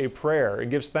says a prayer and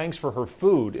gives thanks for her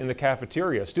food in the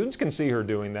cafeteria, students can see her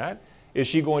doing that. Is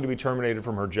she going to be terminated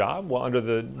from her job? Well, under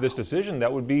this decision,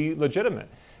 that would be legitimate.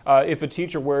 If a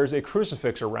teacher wears a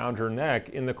crucifix around her neck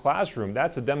in the classroom,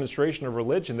 that's a demonstration of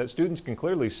religion that students can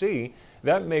clearly see.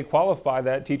 That may qualify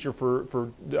that teacher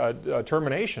for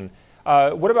termination.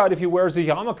 What about if he wears a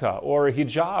yarmulke or a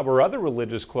hijab or other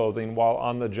religious clothing while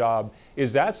on the job?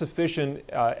 Is that sufficient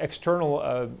external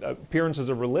appearances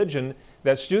of religion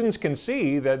that students can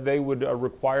see that they would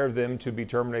require them to be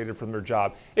terminated from their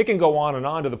job? It can go on and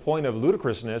on to the point of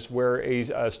ludicrousness where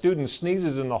a student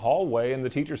sneezes in the hallway and the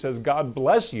teacher says, "God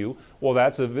bless you." Well,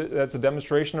 that's a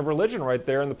demonstration of religion right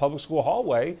there in the public school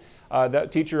hallway.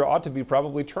 That teacher ought to be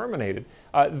probably terminated.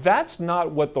 That's not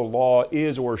what the law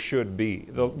is or should be.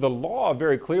 The law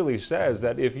very clearly says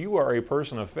that if you are a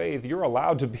person of faith, you're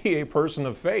allowed to be a person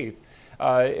of faith.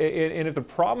 And if the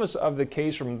promise of the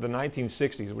case from the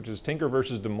 1960s, which is Tinker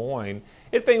versus Des Moines,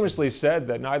 it famously said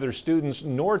that neither students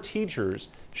nor teachers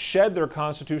shed their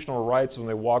constitutional rights when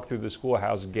they walk through the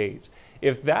schoolhouse gates.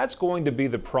 If that's going to be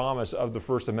the promise of the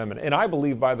First Amendment, and I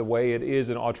believe, by the way, it is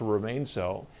and ought to remain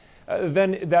so,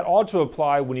 then that ought to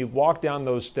apply when you walk down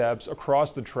those steps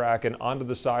across the track and onto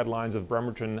the sidelines of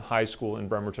Bremerton High School in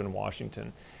Bremerton,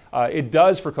 Washington. It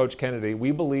does for Coach Kennedy.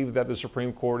 We believe that the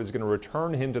Supreme Court is going to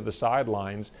return him to the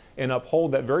sidelines and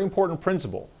uphold that very important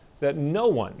principle that no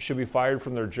one should be fired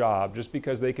from their job just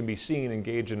because they can be seen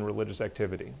engaged in religious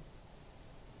activity.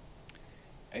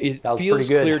 It feels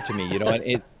clear to me,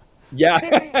 and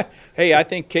yeah. Hey, I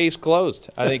think case closed.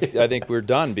 I think we're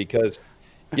done because,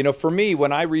 for me,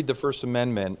 when I read the First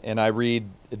Amendment and I read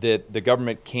that the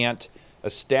government can't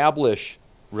establish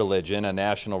religion, a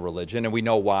national religion, and we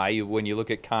know why. When you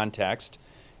look at context,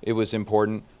 it was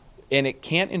important. And it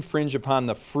can't infringe upon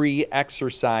the free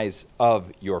exercise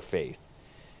of your faith.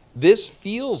 This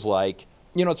feels like,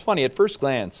 it's funny, at first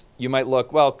glance, you might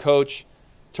look, well, coach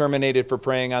terminated for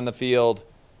praying on the field,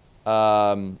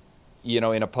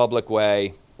 in a public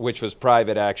way, which was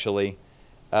private actually.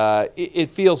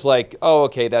 It feels like, oh,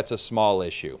 okay, that's a small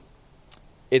issue.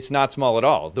 It's not small at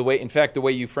all. The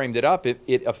way you framed it up,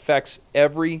 it affects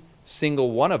every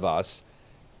single one of us.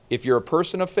 If you're a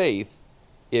person of faith,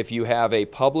 if you have a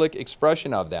public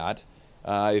expression of that,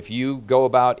 if you go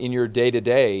about in your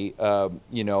day-to-day,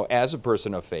 as a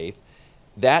person of faith,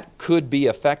 that could be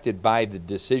affected by the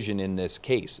decision in this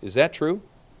case. Is that true?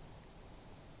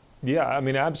 Yeah,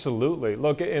 absolutely.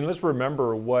 Look, and let's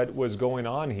remember what was going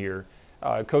on here.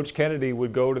 Coach Kennedy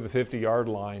would go to the 50-yard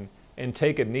line and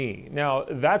take a knee. Now,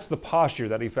 that's the posture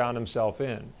that he found himself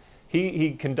in.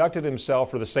 He conducted himself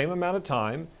for the same amount of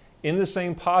time, in the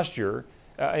same posture,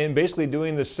 and basically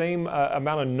doing the same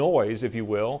amount of noise, if you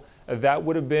will, that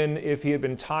would have been if he had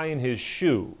been tying his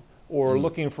shoe or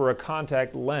looking for a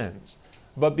contact lens.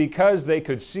 But because they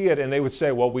could see it and they would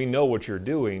say, well, we know what you're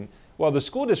doing, well, the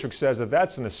school district says that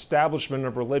that's an establishment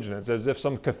of religion. It's as if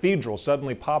some cathedral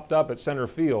suddenly popped up at center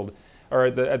field or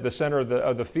at the center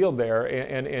of the field there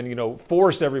and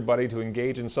forced everybody to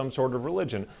engage in some sort of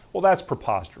religion. Well, that's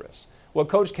preposterous. What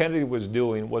Coach Kennedy was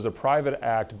doing was a private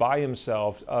act by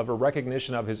himself of a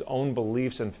recognition of his own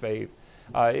beliefs and faith.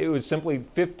 It was simply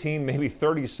 15, maybe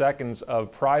 30 seconds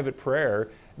of private prayer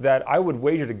that I would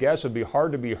wager to guess would be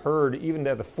hard to be heard even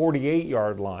at the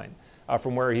 48-yard line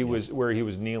from where he was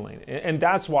kneeling. And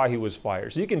that's why he was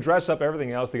fired. So you can dress up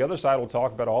everything else. The other side will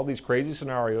talk about all these crazy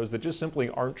scenarios that just simply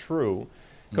aren't true.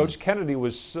 Coach Kennedy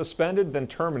was suspended, then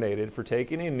terminated for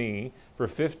taking a knee for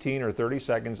 15 or 30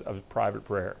 seconds of private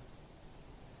prayer.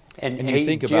 And you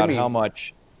think about Jimmy, how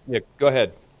much... Yeah, go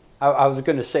ahead. I was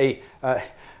going to say,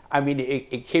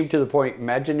 it came to the point,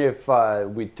 imagine if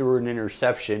we threw an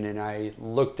interception and I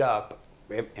looked up,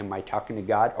 am I talking to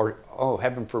God? Or, oh,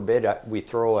 heaven forbid, we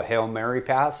throw a Hail Mary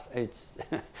pass.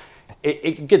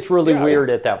 It gets really weird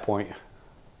at that point.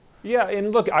 Yeah,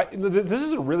 and look, this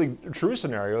is a really true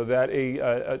scenario that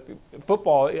a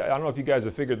football, I don't know if you guys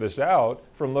have figured this out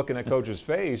from looking at Coach's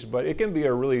face, but it can be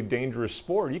a really dangerous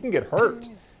sport. You can get hurt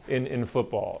in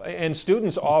football, and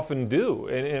students often do.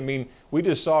 And I mean, we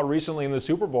just saw recently in the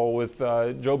Super Bowl with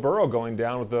Joe Burrow going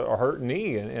down with a hurt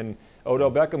knee and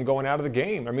Odell Beckham going out of the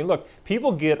game. I mean, look,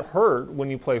 people get hurt when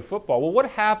you play football. Well,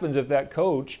 what happens if that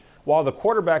coach, while the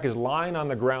quarterback is lying on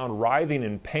the ground writhing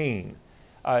in pain,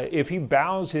 if he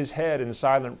bows his head in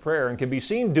silent prayer and can be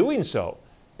seen doing so,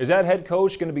 is that head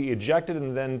coach going to be ejected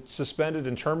and then suspended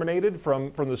and terminated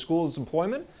from the school's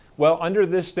employment? Well, under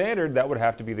this standard, that would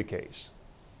have to be the case.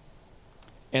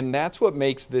 And that's what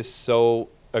makes this so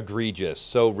egregious,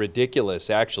 so ridiculous.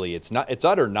 Actually, it's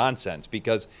utter nonsense,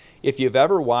 because if you've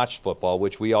ever watched football,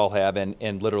 which we all have,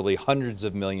 and literally hundreds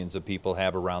of millions of people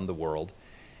have around the world,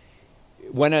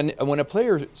 when a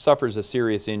player suffers a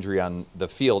serious injury on the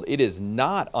field, it is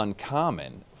not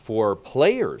uncommon for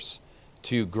players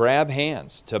to grab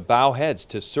hands, to bow heads,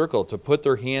 to circle, to put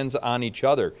their hands on each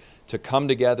other, to come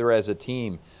together as a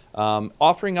team,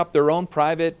 offering up their own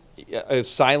private,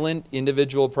 silent,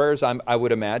 individual prayers, I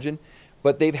would imagine.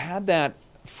 But they've had that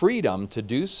freedom to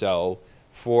do so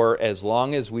for as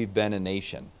long as we've been a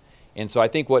nation. And so I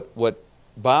think what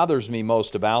bothers me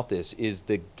most about this is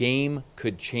the game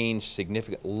could change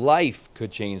life could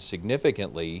change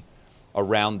significantly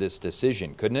around this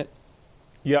decision, couldn't it?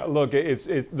 Yeah, look, it's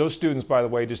those students, by the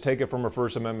way, just take it from a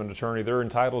First Amendment attorney. They're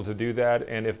entitled to do that,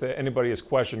 and if anybody has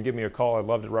questioned, give me a call. I'd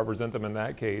love to represent them in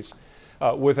that case,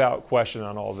 without question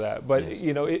on all that. But, yes,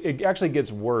 it actually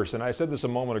gets worse, and I said this a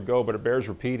moment ago, but it bears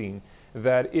repeating,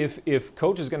 that if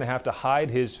Coach is going to have to hide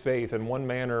his faith in one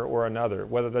manner or another,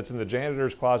 whether that's in the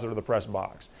janitor's closet or the press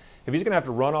box, if he's going to have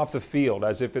to run off the field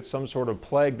as if it's some sort of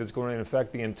plague that's going to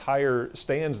infect the entire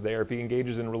stands there, if he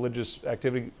engages in religious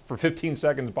activity for 15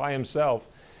 seconds by himself,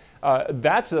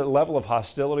 that's a level of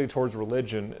hostility towards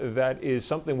religion that is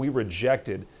something we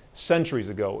rejected centuries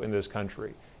ago in this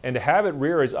country. And to have it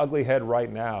rear its ugly head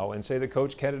right now and say that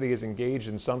Coach Kennedy is engaged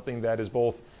in something that is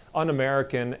both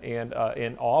un-American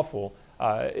and awful,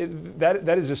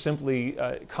 that is just simply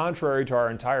contrary to our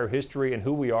entire history and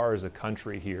who we are as a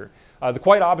country here. The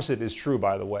quite opposite is true,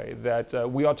 by the way,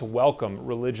 that we ought to welcome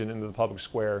religion into the public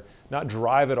square, not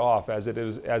drive it off as if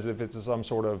it's some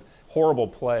sort of horrible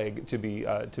plague to be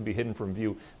hidden from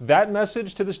view. That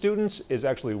message to the students is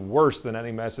actually worse than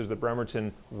any message that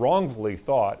Bremerton wrongfully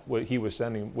thought he was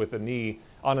sending with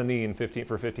on a knee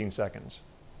for 15 seconds.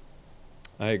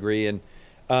 I agree. And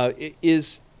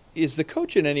is the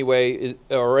coach in any way,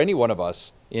 or any one of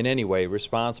us in any way,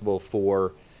 responsible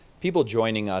for people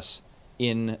joining us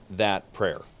in that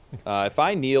prayer? If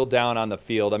I kneel down on the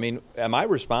field, I mean, am I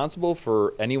responsible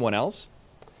for anyone else?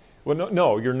 Well,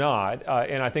 no, you're not.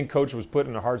 And I think Coach was put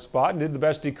in a hard spot and did the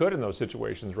best he could in those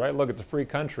situations, right? Look, it's a free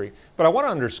country. But I want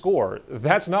to underscore,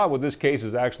 that's not what this case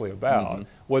is actually about. Mm-hmm.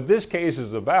 What this case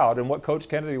is about, and what Coach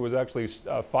Kennedy was actually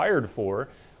fired for,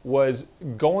 was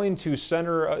going to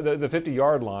center the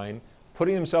 50-yard line,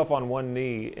 putting himself on one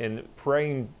knee and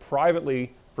praying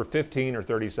privately for 15 or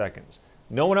 30 seconds.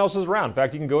 No one else is around. In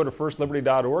fact, you can go to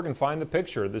firstliberty.org and find the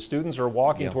picture. The students are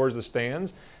walking towards the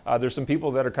stands. There's some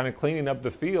people that are kind of cleaning up the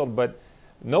field, but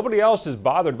nobody else is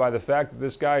bothered by the fact that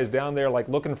this guy is down there like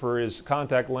looking for his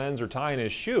contact lens or tying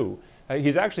his shoe.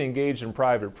 He's actually engaged in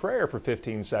private prayer for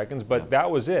 15 seconds, but that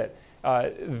was it.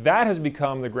 That has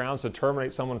become the grounds to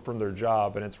terminate someone from their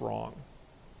job, and it's wrong.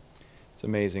 It's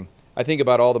amazing. I think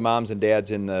about all the moms and dads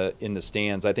in the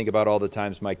stands. I think about all the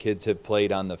times my kids have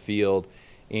played on the field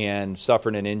and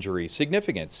suffered an injury,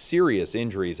 significant, serious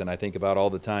injuries. And I think about all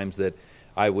the times that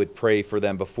I would pray for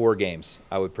them before games.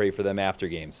 I would pray for them after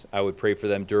games. I would pray for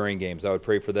them during games. I would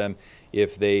pray for them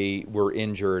if they were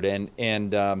injured.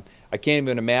 And I can't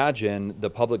even imagine the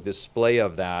public display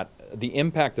of that. The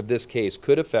impact of this case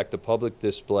could affect the public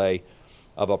display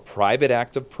of a private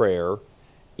act of prayer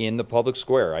in the public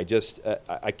square.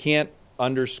 I can't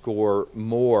underscore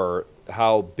more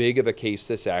how big of a case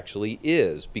this actually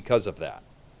is because of that.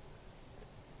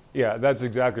 Yeah, that's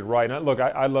exactly right. And look,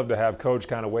 I'd love to have Coach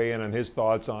kind of weigh in on his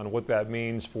thoughts on what that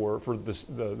means for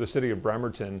the city of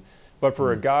Bremerton. But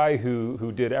for a guy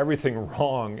who did everything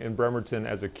wrong in Bremerton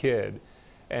as a kid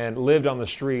and lived on the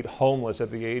street homeless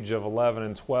at the age of 11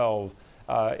 and 12,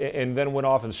 and then went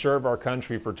off and served our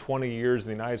country for 20 years in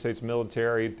the United States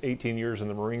military, 18 years in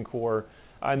the Marine Corps,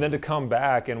 and then to come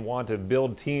back and want to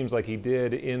build teams like he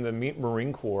did in the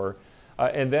Marine Corps,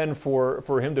 and then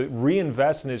for him to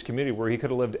reinvest in his community where he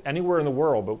could have lived anywhere in the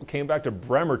world, but came back to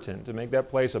Bremerton to make that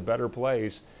place a better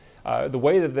place. The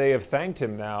way that they have thanked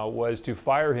him now was to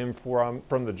fire him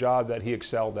from the job that he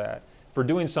excelled at. for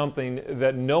doing something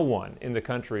that no one in the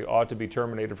country ought to be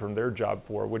terminated from their job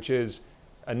for, which is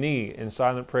a knee in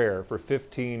silent prayer for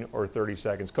 15 or 30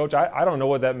 seconds. Coach, I don't know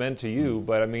what that meant to you,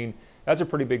 but I mean, that's a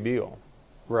pretty big deal.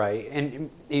 Right. And,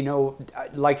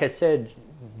 like I said,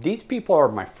 these people are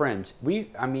my friends.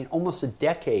 Almost a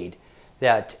decade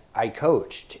that I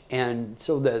coached. And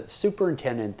so the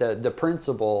superintendent, the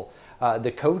principal,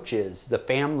 the coaches, the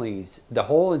families, the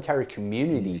whole entire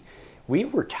community, we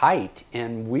were tight,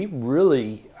 and we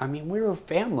were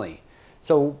family.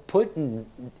 So putting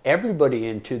everybody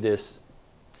into this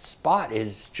spot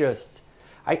is just,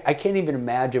 I can't even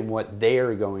imagine what they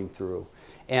are going through.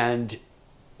 And,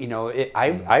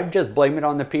 I just blame it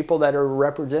on the people that are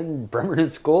representing Bremerton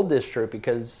School District,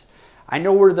 because I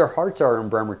know where their hearts are in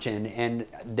Bremerton, and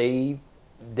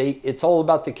it's all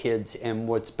about the kids and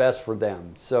what's best for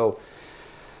them. So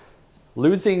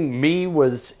losing me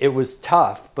was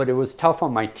tough, but it was tough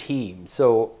on my team.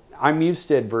 So I'm used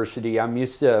to adversity. I'm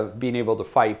used to being able to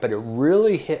fight, but it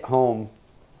really hit home.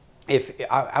 If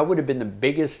I would have been the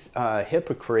biggest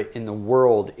hypocrite in the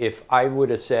world if I would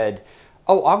have said,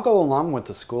 "Oh, I'll go along with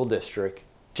the school district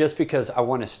just because I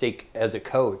want to stay as a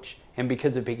coach, and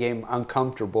because it became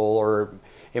uncomfortable or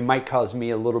it might cause me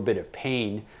a little bit of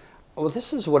pain." Well,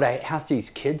 this is what I ask these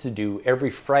kids to do every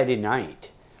Friday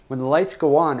night. When the lights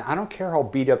go on, I don't care how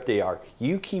beat up they are.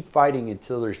 You keep fighting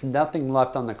until there's nothing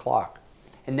left on the clock.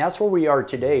 And that's where we are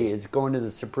today, is going to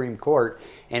the Supreme Court.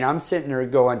 And I'm sitting there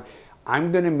going,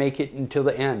 I'm going to make it until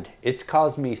the end. It's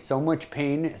caused me so much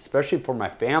pain, especially for my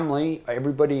family,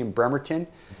 everybody in Bremerton.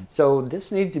 So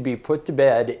this needs to be put to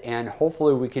bed, and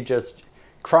hopefully we could just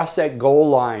cross that goal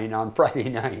line on Friday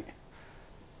night.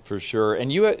 For sure.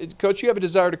 And Coach, you have a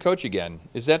desire to coach again.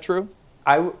 Is that true?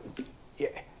 I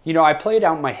played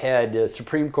out in my head. The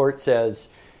Supreme Court says,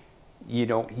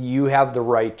 you have the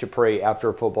right to pray after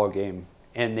a football game,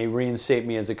 and they reinstate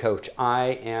me as a coach.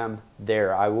 I am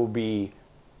there. I will be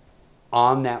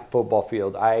on that football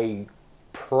field. I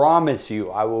promise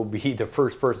you, I will be the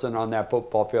first person on that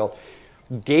football field.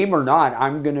 Game or not,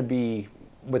 I'm going to be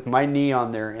with my knee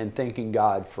on there and thanking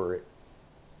God for it.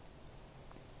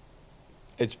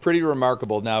 It's pretty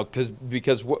remarkable now,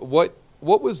 because what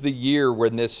was the year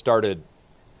when this started?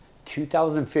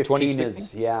 2015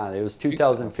 it was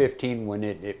 2015 when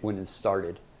it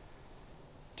started.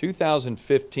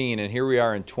 2015, and here we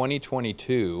are in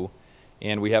 2022,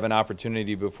 and we have an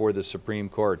opportunity before the Supreme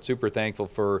Court. Super thankful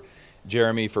for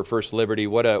Jeremy, for First Liberty.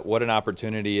 What an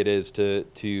opportunity it is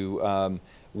to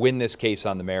win this case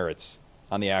on the merits,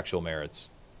 on the actual merits.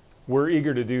 We're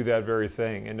eager to do that very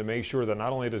thing, and to make sure that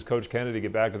not only does Coach Kennedy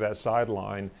get back to that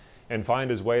sideline and find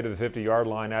his way to the 50-yard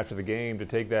line after the game to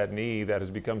take that knee that has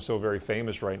become so very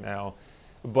famous right now,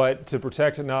 but to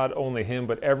protect not only him,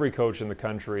 but every coach in the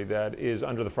country that is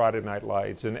under the Friday night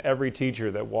lights, and every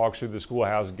teacher that walks through the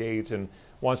schoolhouse gates and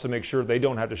wants to make sure they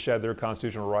don't have to shed their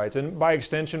constitutional rights. And by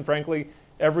extension, frankly,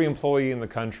 every employee in the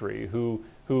country who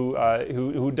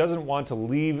doesn't want to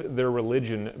leave their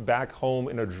religion back home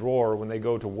in a drawer when they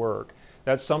go to work.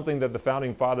 That's something that the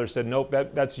Founding Fathers said, nope,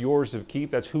 that's yours to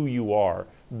keep. That's who you are.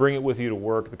 Bring it with you to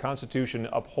work. The Constitution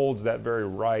upholds that very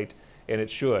right, and it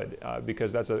should,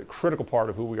 because that's a critical part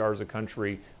of who we are as a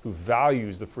country who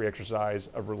values the free exercise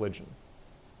of religion.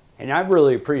 And I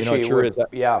really appreciate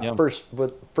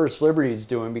what First Liberty is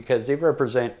doing, because they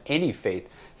represent any faith.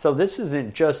 So this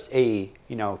isn't just a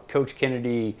Coach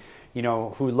Kennedy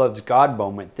who loves God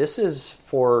moment. This is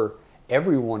for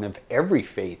everyone of every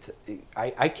faith.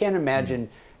 I can't imagine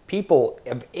people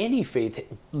of any faith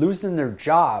losing their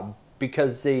job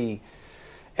because they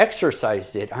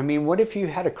exercised it. I mean, what if you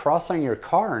had a cross on your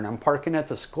car and I'm parking at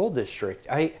the school district?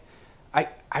 I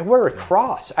wear a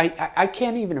cross. I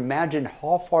can't even imagine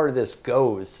how far this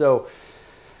goes. So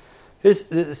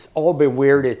this all been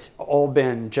weird. It's all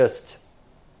been just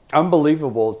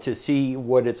unbelievable to see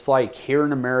what it's like here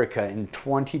in America in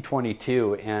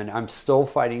 2022, and I'm still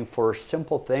fighting for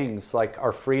simple things like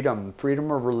our freedom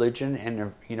of religion,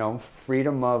 and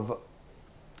freedom of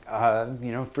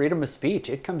freedom of speech.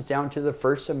 It comes down to the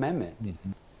First Amendment.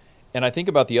 Mm-hmm. And I think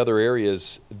about the other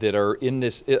areas that are in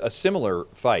a similar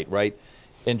fight, right?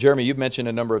 And Jeremy, you've mentioned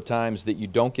a number of times that you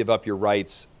don't give up your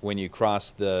rights when you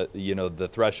cross the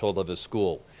threshold of a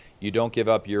school. You don't give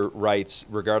up your rights,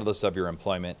 regardless of your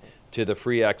employment, to the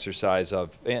free exercise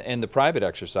of and the private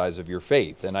exercise of your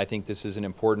faith. And I think this is an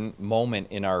important moment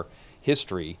in our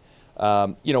history.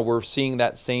 We're seeing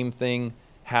that same thing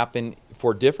happen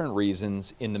for different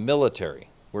reasons in the military.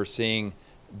 We're seeing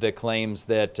the claims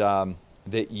that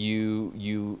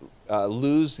you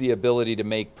lose the ability to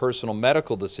make personal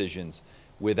medical decisions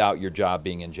without your job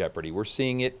being in jeopardy. We're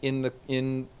seeing it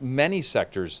in many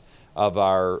sectors of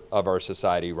our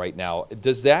society right now.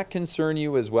 Does that concern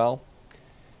you as well?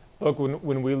 Look,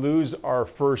 when we lose our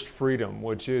first freedom,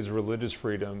 which is religious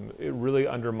freedom, it really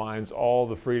undermines all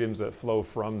the freedoms that flow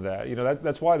from that. You know,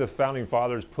 that's why the Founding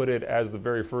Fathers put it as the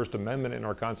very first amendment in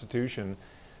our Constitution,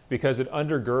 because it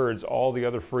undergirds all the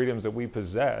other freedoms that we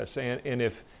possess. And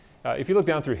if you look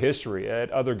down through history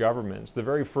at other governments, the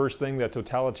very first thing that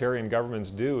totalitarian governments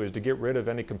do is to get rid of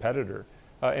any competitor.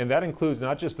 And that includes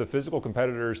not just the physical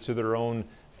competitors to their own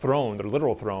throne, their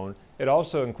literal throne. It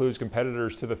also includes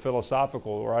competitors to the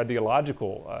philosophical or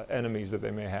ideological enemies that they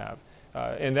may have.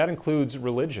 And that includes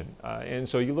religion. And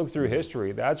so you look through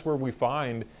history, that's where we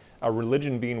find a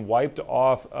religion being wiped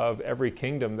off of every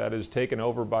kingdom that is taken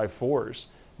over by force.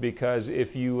 Because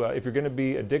if you're going to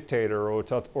be a dictator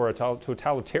or a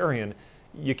totalitarian,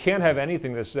 you can't have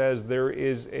anything that says there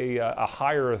is a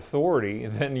higher authority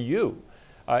than you.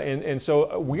 And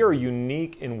so we are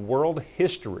unique in world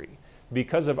history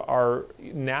because of our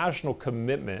national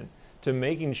commitment to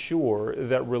making sure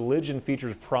that religion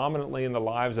features prominently in the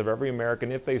lives of every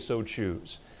American if they so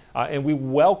choose. And we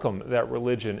welcome that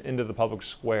religion into the public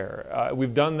square.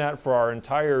 We've done that for our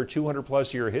entire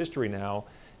 200-plus year history now,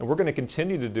 and we're going to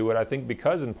continue to do it, I think,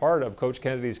 because in part of Coach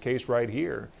Kennedy's case right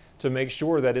here, to make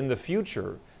sure that in the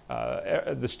future,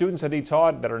 the students that he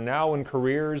taught that are now in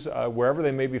careers wherever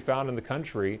they may be found in the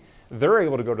country, they're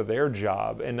able to go to their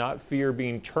job and not fear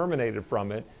being terminated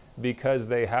from it because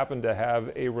they happen to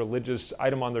have a religious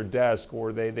item on their desk,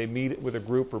 or they meet with a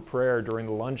group for prayer during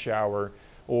the lunch hour,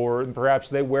 or perhaps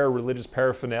they wear religious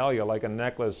paraphernalia like a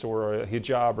necklace or a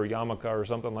hijab or yarmulke or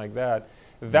something like that.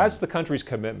 That's the country's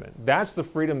commitment. That's the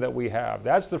freedom that we have.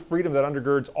 That's the freedom that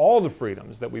undergirds all the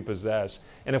freedoms that we possess.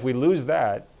 And if we lose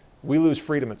that, we lose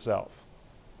freedom itself.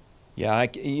 Yeah,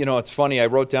 it's funny. I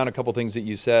wrote down a couple things that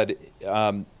you said,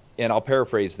 and I'll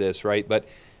paraphrase this, right? But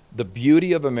the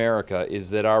beauty of America is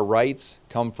that our rights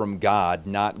come from God,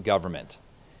 not government.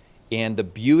 And the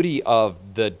beauty of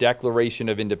the Declaration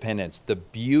of Independence, the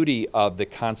beauty of the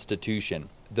Constitution,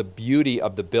 the beauty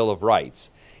of the Bill of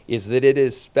Rights is that it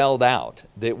is spelled out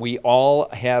that we all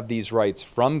have these rights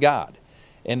from God,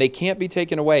 and they can't be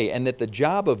taken away, and that the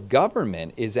job of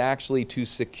government is actually to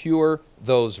secure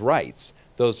those rights,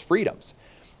 those freedoms.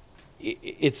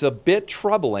 It's a bit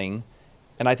troubling,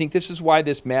 and I think this is why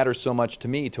this matters so much to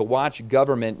me, to watch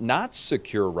government not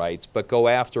secure rights, but go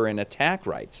after and attack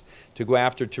rights, to go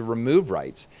after to remove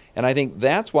rights. And I think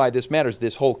that's why this matters,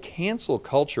 this whole cancel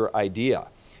culture idea,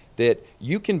 that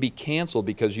you can be canceled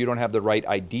because you don't have the right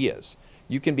ideas.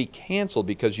 You can be canceled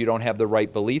because you don't have the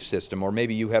right belief system, or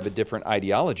maybe you have a different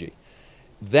ideology.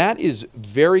 That is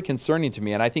very concerning to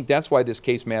me, and I think that's why this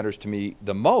case matters to me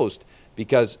the most,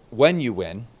 because when you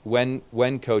win,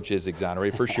 when Coach is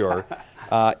exonerated, for sure,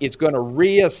 it's going to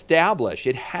reestablish,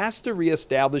 it has to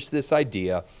reestablish this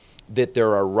idea that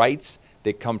there are rights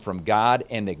that come from God,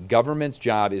 and that government's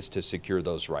job is to secure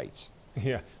those rights.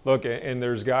 Yeah, look, and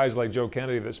there's guys like Joe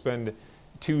Kennedy that spend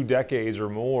 2 decades or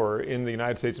more in the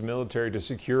United States military to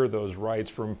secure those rights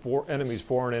from enemies,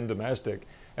 foreign and domestic.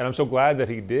 And I'm so glad that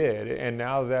he did. And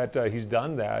now that he's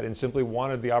done that and simply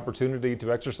wanted the opportunity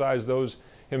to exercise those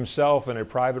himself in a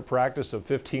private practice of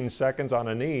 15 seconds on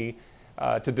a knee,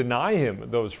 to deny him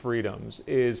those freedoms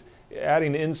is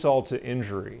adding insult to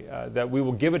injury, that we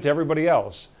will give it to everybody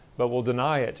else, but we'll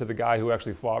deny it to the guy who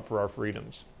actually fought for our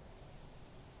freedoms.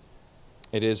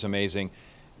 It is amazing.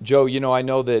 Joe, I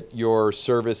know that your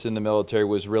service in the military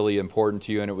was really important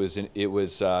to you, and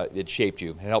it shaped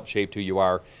you. It helped shape who you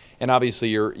are. And obviously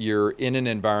you're in an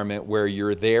environment where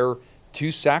you're there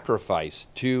to sacrifice,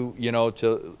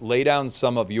 to lay down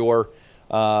some of your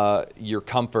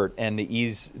comfort and the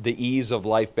ease of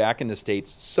life back in the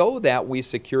States so that we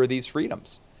secure these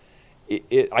freedoms.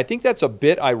 I think that's a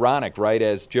bit ironic, right?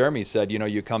 As Jeremy said,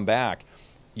 you come back,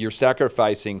 you're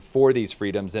sacrificing for these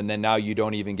freedoms, and then now you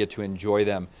don't even get to enjoy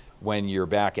them when you're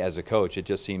back as a coach. It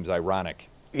just seems ironic.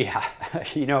 Yeah,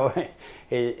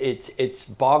 it's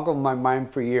boggled my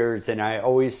mind for years, and I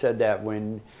always said that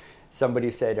when somebody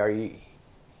said, "Are you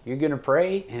going to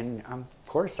pray?" And of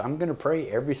course, I'm going to pray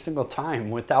every single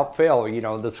time without fail.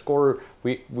 The score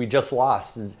we just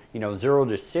lost is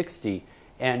 0-60,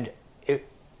 and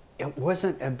it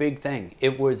wasn't a big thing.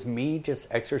 It was me just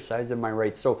exercising my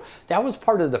rights. So that was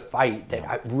part of the fight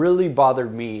that really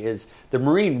bothered me. Is the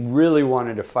Marine really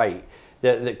wanted to fight.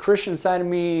 The Christian side of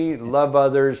me, love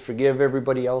others, forgive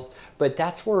everybody else. But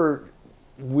that's where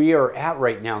we are at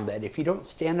right now, that if you don't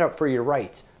stand up for your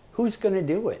rights, who's going to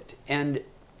do it? And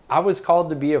I was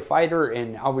called to be a fighter,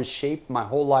 and I was shaped my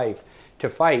whole life to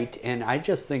fight. And I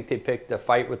just think they picked the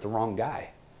fight with the wrong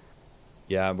guy.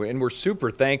 Yeah, and we're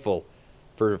super thankful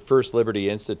for First Liberty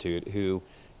Institute, who,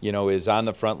 is on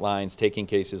the front lines taking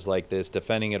cases like this,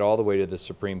 defending it all the way to the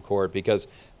Supreme Court, because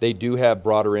they do have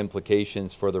broader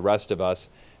implications for the rest of us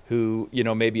who,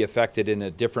 may be affected in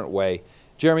a different way.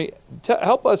 Jeremy,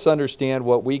 help us understand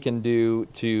what we can do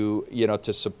to,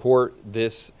 to support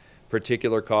this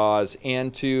particular cause,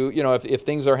 and to, if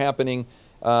things are happening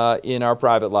in our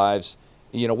private lives,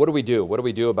 what do we do? What do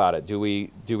we do about it? Do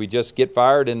we just get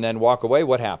fired and then walk away?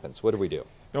 What happens? What do we do?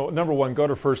 No, number one, go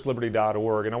to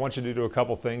firstliberty.org, and I want you to do a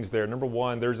couple things there. Number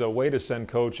one, there's a way to send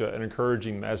Coach an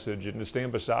encouraging message and to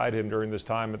stand beside him during this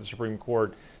time at the Supreme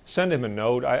Court. Send him a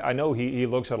note. I know he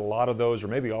looks at a lot of those, or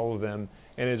maybe all of them,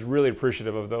 and is really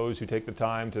appreciative of those who take the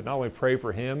time to not only pray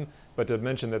for him, but to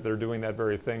mention that they're doing that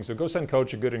very thing. So go send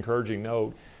Coach a good encouraging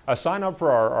note. Sign up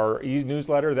for our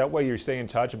e-newsletter. That way you stay in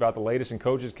touch about the latest in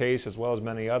Coach's case, as well as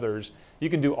many others. You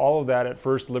can do all of that at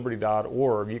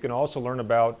firstliberty.org. You can also learn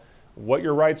about what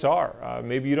your rights are.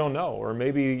 Maybe you don't know, or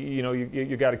maybe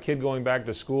you got a kid going back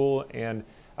to school and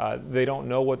they don't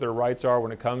know what their rights are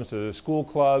when it comes to school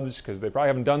clubs, because they probably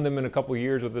haven't done them in a couple of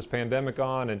years with this pandemic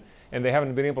on, and they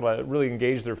haven't been able to really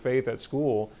engage their faith at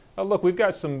school. Look, we've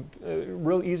got some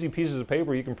real easy pieces of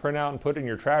paper you can print out and put in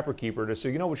your Trapper Keeper so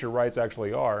you know what your rights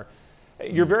actually are.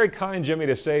 You're very kind, Jimmy,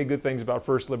 to say good things about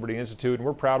First Liberty Institute, and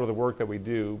we're proud of the work that we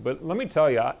do. But let me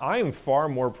tell you, I am far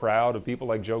more proud of people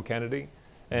like Joe Kennedy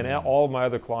and all of my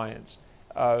other clients.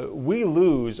 We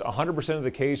lose 100% of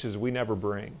the cases we never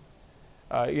bring.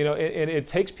 And it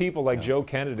takes people like Joe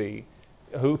Kennedy,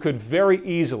 who could very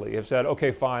easily have said,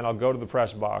 okay, fine, I'll go to the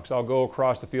press box. I'll go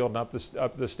across the field and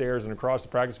up the stairs and across the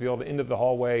practice field into the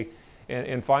hallway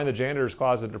and find the janitor's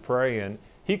closet to pray in.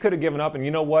 He could have given up, and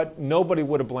you know what? Nobody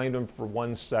would have blamed him for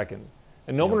 1 second.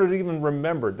 And nobody would have even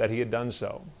remembered that he had done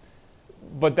so.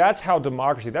 But that's how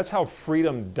democracy, that's how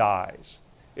freedom dies,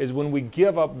 is when we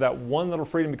give up that one little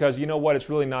freedom because, you know what, it's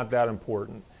really not that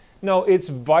important. No, it's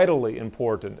vitally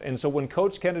important. And so when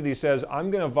Coach Kennedy says, I'm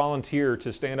going to volunteer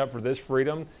to stand up for this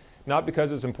freedom, not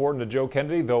because it's important to Joe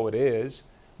Kennedy, though it is,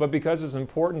 but because it's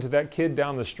important to that kid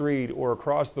down the street or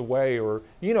across the way, or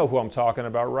you know who I'm talking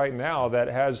about right now, that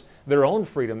has their own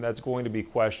freedom that's going to be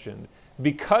questioned.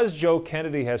 Because Joe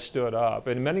Kennedy has stood up,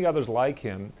 and many others like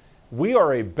him, we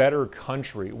are a better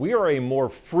country. We are a more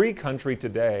free country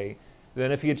today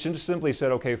than if he had just simply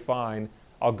said, okay, fine,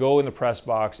 I'll go in the press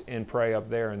box and pray up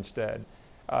there instead.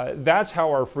 That's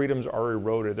how our freedoms are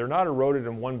eroded. They're not eroded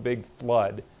in one big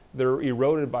flood. They're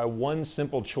eroded by one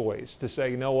simple choice to say,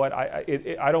 you know what,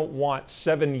 I don't want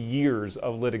 7 years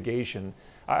of litigation.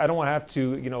 I don't want to have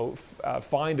to,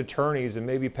 find attorneys and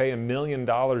maybe pay $1 million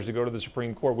to go to the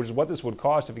Supreme Court, which is what this would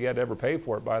cost if he had to ever pay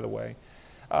for it, by the way.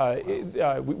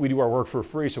 We do our work for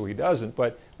free, so he doesn't.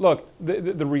 But look,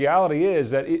 the reality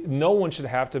is that no one should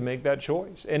have to make that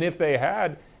choice. And if they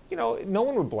had, no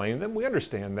one would blame them. We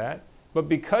understand that. But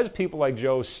because people like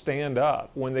Joe stand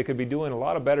up when they could be doing a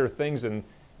lot of better things than,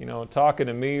 talking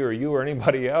to me or you or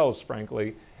anybody else,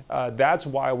 frankly, that's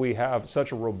why we have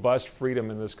such a robust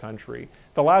freedom in this country.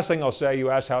 The last thing I'll say, you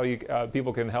asked how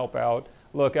people can help out.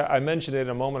 Look, I mentioned it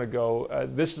a moment ago.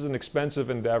 This is an expensive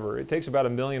endeavor. It takes about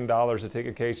 $1 million to take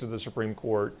a case to the Supreme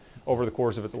Court over the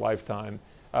course of its lifetime.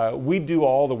 We do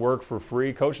all the work for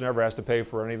free. Coach never has to pay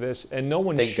for any of this, and no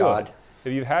one should. Thank God.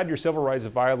 If you've had your civil rights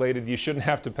violated, you shouldn't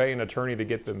have to pay an attorney to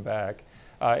get them back.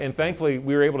 And thankfully,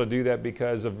 we were able to do that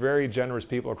because of very generous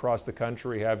people across the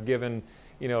country have given,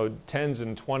 tens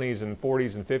and 20s and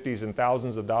 40s and 50s and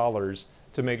thousands of dollars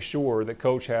to make sure that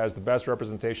Coach has the best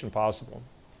representation possible.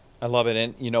 I love it.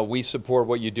 And, we support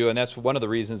what you do. And that's one of the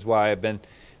reasons why I've been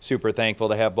super thankful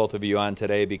to have both of you on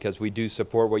today, because we do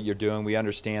support what you're doing. We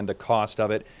understand the cost of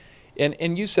it.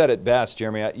 And you said it best,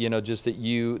 Jeremy, just that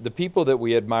the people that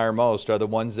we admire most are the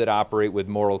ones that operate with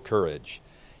moral courage.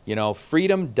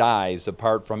 Freedom dies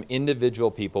apart from individual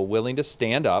people willing to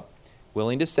stand up,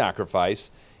 willing to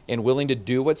sacrifice, and willing to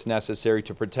do what's necessary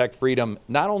to protect freedom,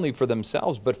 not only for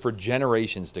themselves, but for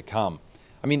generations to come.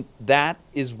 I mean, that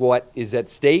is what is at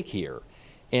stake here.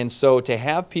 And so to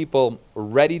have people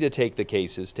ready to take the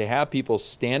cases, to have people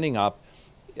standing up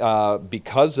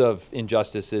because of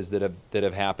injustices that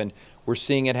have happened, we're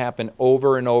seeing it happen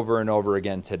over and over and over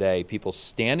again today. People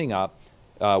standing up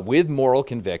with moral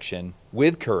conviction,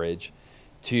 with courage,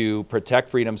 to protect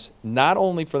freedoms, not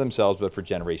only for themselves, but for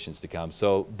generations to come.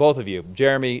 So both of you,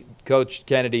 Jeremy, Coach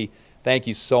Kennedy, thank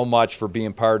you so much for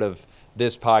being part of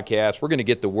this podcast. We're going to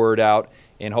get the word out,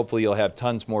 and hopefully you'll have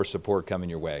tons more support coming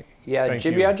your way. Yeah, thank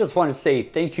Jimmy, you. I just want to say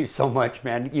thank you so much,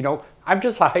 man. I'm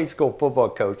just a high school football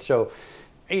coach, so,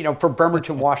 for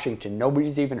Bremerton, Washington,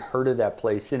 nobody's even heard of that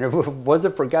place. And if it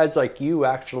wasn't for guys like you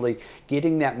actually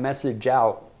getting that message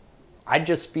out, I'd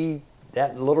just be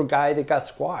that little guy that got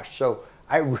squashed. So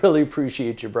I really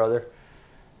appreciate you, brother.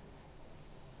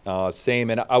 Same.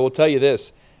 And I will tell you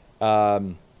this,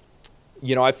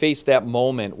 I faced that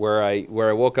moment where I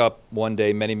woke up one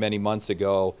day many months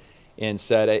ago and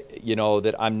said,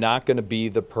 that I'm not going to be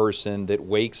the person that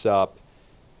wakes up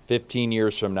 15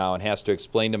 years from now and has to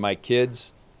explain to my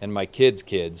kids and my kids'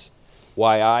 kids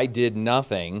why I did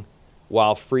nothing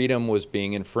while freedom was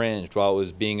being infringed, while it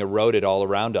was being eroded all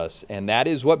around us. And that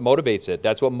is what motivates it.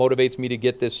 That's what motivates me to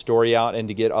get this story out and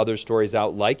to get other stories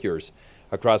out like yours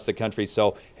across the country.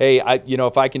 So, hey,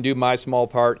 if I can do my small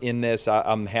part in this,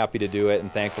 I'm happy to do it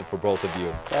and thankful for both of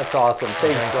you. That's awesome.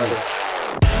 Thanks, brother.